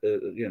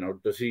 you know,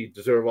 does he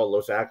deserve all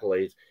those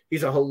accolades,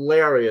 he's a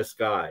hilarious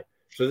guy.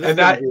 So this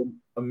is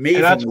amazing.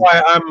 And that's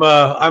why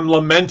I'm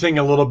lamenting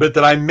a little bit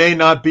that I may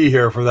not be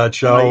here for that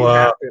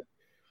show.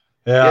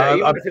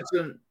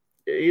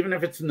 Even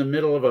if it's in the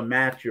middle of a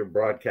match you're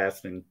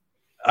broadcasting.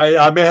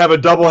 I may have a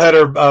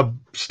doubleheader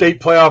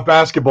state playoff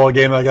basketball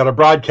game I got to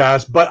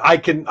broadcast, but I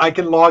can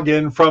log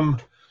in from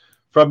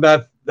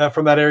that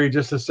area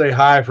just to say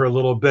hi for a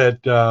little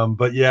bit.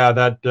 But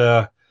yeah,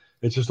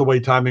 it's just the way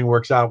timing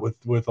works out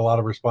with a lot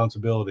of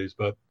responsibilities.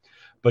 But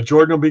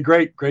Jordan will be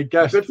great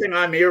guest. Good thing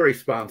I'm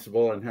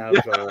irresponsible and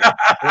don't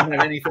have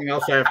anything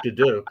else I have to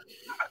do.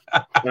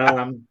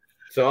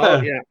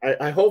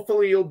 I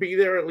hopefully you'll be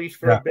there at least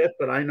for a bit,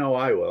 but I know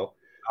I will.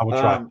 I will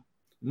try.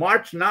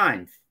 March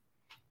 9th.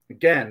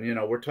 Again, you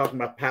know, we're talking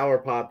about power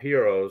pop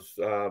heroes.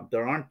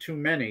 There aren't too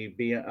many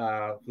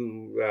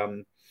who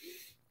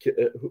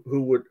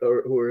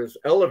are as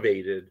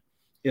elevated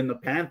in the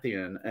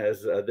pantheon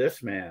as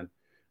this man.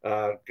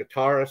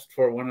 Guitarist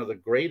for one of the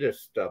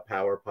greatest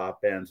power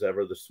pop bands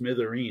ever, the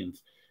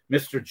Smithereens.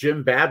 Mr.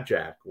 Jim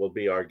Babjack will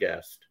be our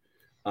guest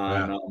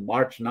on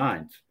March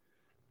 9th.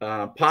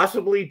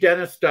 Possibly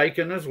Dennis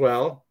Dyken as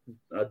well,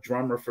 a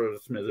drummer for the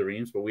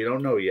Smithereens, but we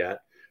don't know yet.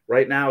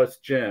 Right now it's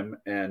Jim,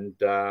 and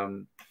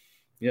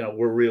you know,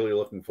 we're really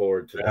looking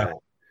forward to that.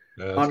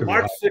 Yeah, on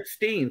March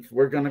 16th,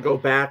 we're going to go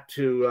back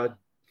to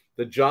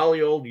the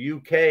jolly old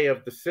UK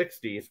of the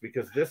 60s,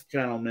 because this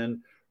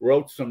gentleman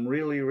wrote some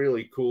really,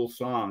 really cool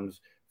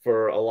songs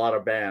for a lot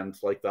of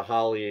bands like the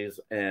Hollies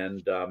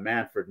and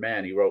Manfred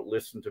Mann. He wrote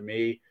Listen to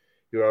Me.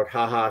 He wrote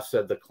Ha Ha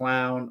Said the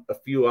Clown, a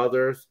few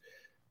others.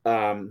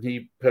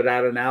 He put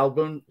out an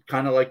album,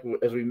 kind of like,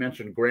 as we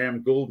mentioned,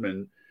 Graham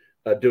Gouldman,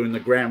 doing the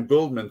Graham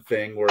Gouldman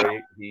thing,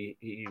 where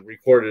he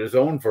recorded his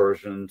own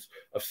versions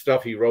of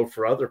stuff he wrote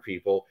for other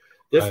people.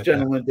 This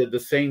gentleman did the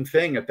same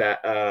thing at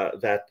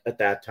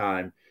that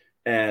time.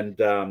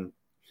 And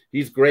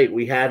he's great.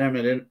 We had him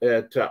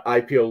at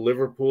IPO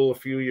Liverpool a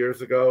few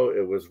years ago.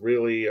 It was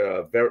really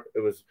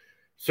it was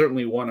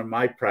certainly one of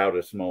my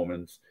proudest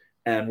moments,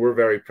 and we're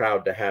very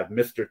proud to have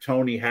Mr.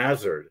 Tony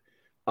Hazard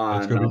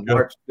on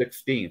March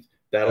 16th.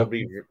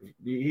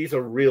 He's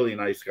a really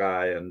nice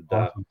guy, and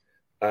awesome.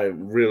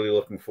 I'm really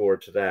looking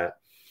forward to that.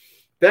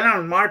 Then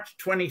on March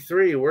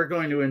 23, we're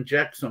going to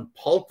inject some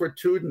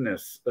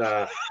pulchritudinous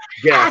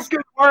gas.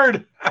 Good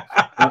word.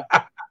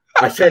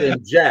 I said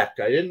inject.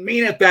 I didn't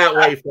mean it that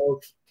way,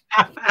 folks.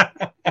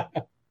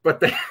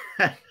 But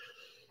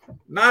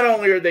not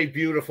only are they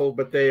beautiful,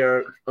 but they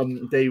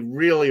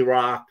really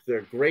rock.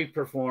 They're great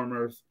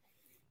performers,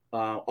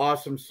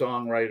 awesome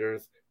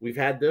songwriters. We've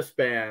had this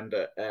band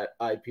at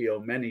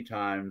IPO many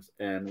times,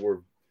 and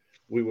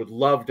we would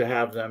love to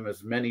have them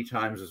as many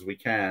times as we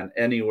can,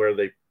 anywhere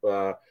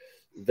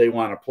they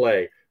want to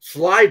play.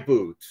 Sly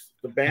Boots,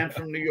 the band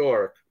from New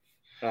York.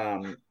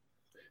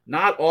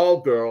 Not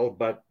all girl,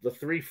 but the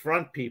three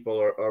front people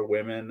are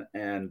women,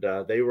 and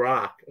they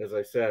rock, as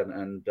I said.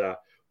 And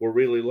we're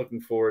really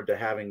looking forward to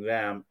having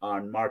them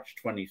on March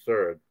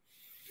 23rd.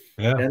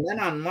 Yeah. And then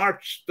on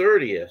March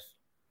 30th,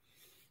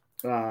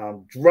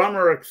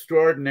 drummer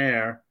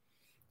extraordinaire,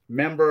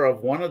 member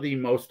of one of the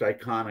most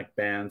iconic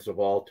bands of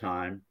all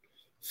time,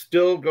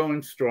 still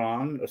going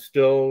strong,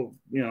 still,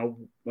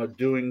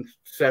 doing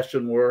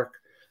session work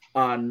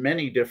on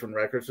many different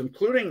records,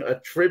 including a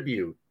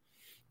tribute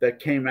that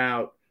came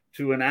out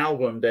to an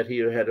album that he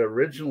had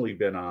originally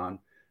been on.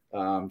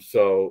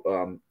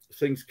 So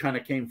things kind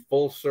of came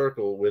full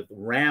circle with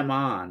Ram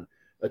On,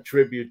 a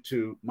tribute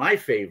to my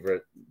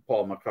favorite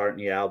Paul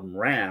McCartney album,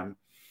 Ram.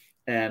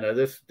 And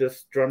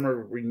this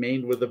drummer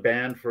remained with the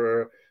band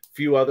for a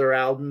few other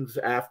albums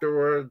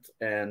afterwards.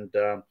 And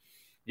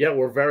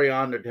we're very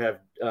honored to have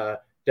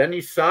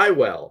Denny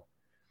Sywell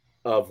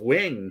of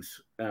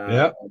Wings,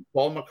 Paul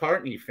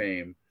McCartney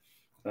fame.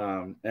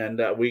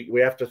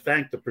 We have to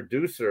thank the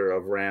producer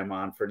of Ram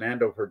On,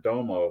 Fernando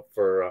Perdomo,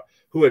 for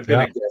who had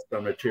been a guest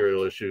on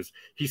Material Issues.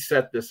 He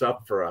set this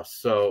up for us.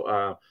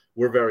 So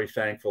we're very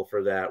thankful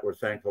for that. We're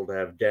thankful to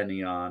have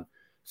Denny on.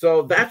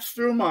 So that's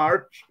through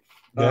March.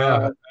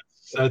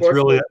 That's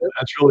really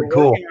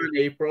cool. Working on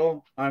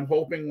April. I'm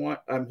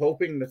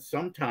hoping that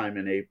sometime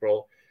in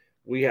April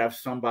we have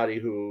somebody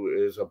who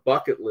is a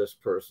bucket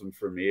list person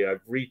for me.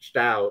 I've reached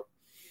out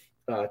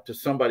to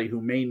somebody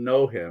who may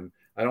know him.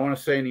 I don't want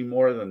to say any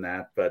more than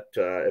that, but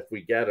if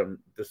we get him,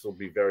 this will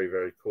be very,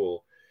 very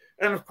cool.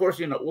 And of course,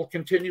 we'll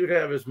continue to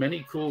have as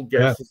many cool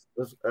guests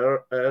as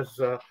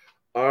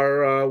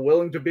are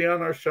willing to be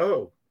on our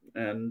show.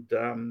 And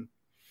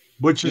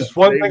which is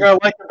one thing I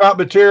like about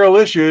Material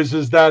Issues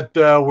is that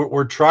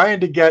we're trying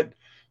to get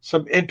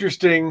some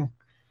interesting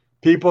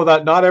people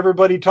that not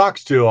everybody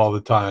talks to all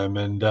the time,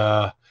 and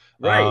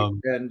right,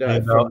 and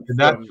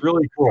that's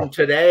really cool. From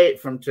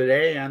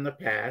today and the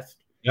past.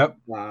 Yep.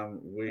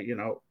 We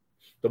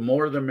the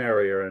more the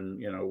merrier, and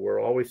we're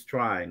always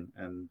trying,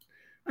 and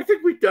I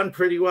think we've done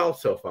pretty well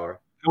so far.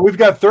 And we've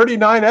got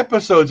 39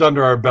 episodes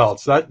under our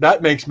belts.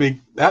 That makes me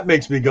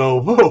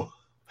go, whoa.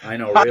 I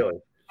know, really.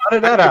 How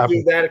did that happen?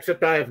 Do that,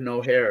 except I have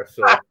no hair,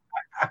 so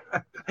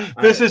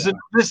this isn't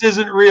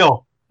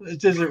real.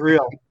 This isn't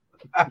real.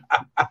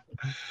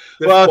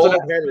 This bald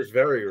head is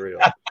very real.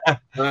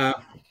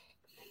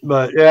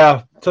 But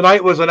yeah,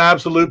 tonight was an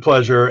absolute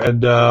pleasure,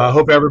 and I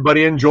hope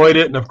everybody enjoyed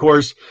it. And of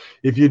course,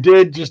 if you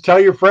did, just tell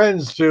your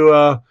friends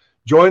to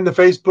join the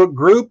Facebook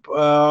group,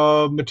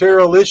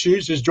 Material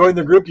Issues. Just join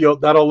the group.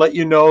 That'll let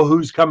you know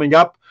who's coming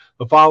up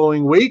the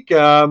following week.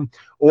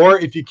 Or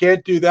if you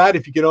can't do that,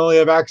 if you can only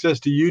have access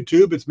to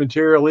YouTube, it's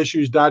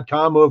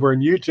materialissues.com over on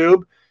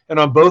YouTube. And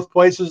on both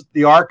places,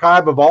 the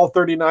archive of all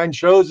 39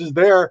 shows is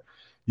there.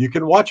 You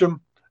can watch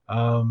them.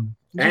 And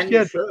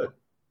you should.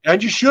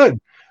 And you should.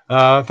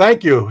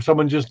 Thank you.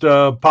 Someone just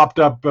popped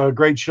up a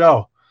great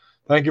show.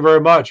 Thank you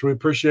very much. We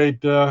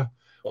appreciate the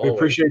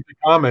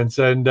comments.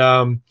 And,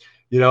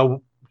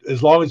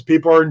 as long as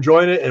people are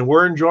enjoying it and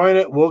we're enjoying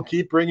it, we'll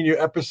keep bringing you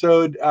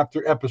episode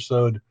after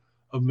episode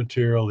of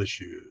Material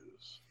Issues.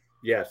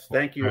 Yes,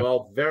 thank you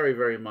all very,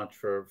 very much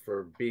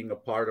for being a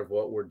part of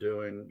what we're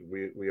doing.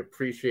 We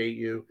appreciate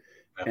you,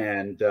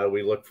 and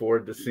we look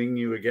forward to seeing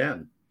you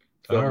again.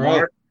 So, all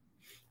right.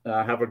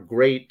 Mark, have a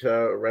great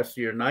rest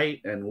of your night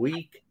and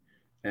week,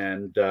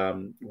 and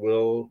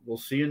we'll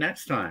see you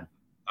next time.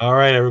 All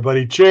right,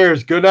 everybody.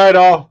 Cheers. Good night,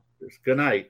 all. Good night.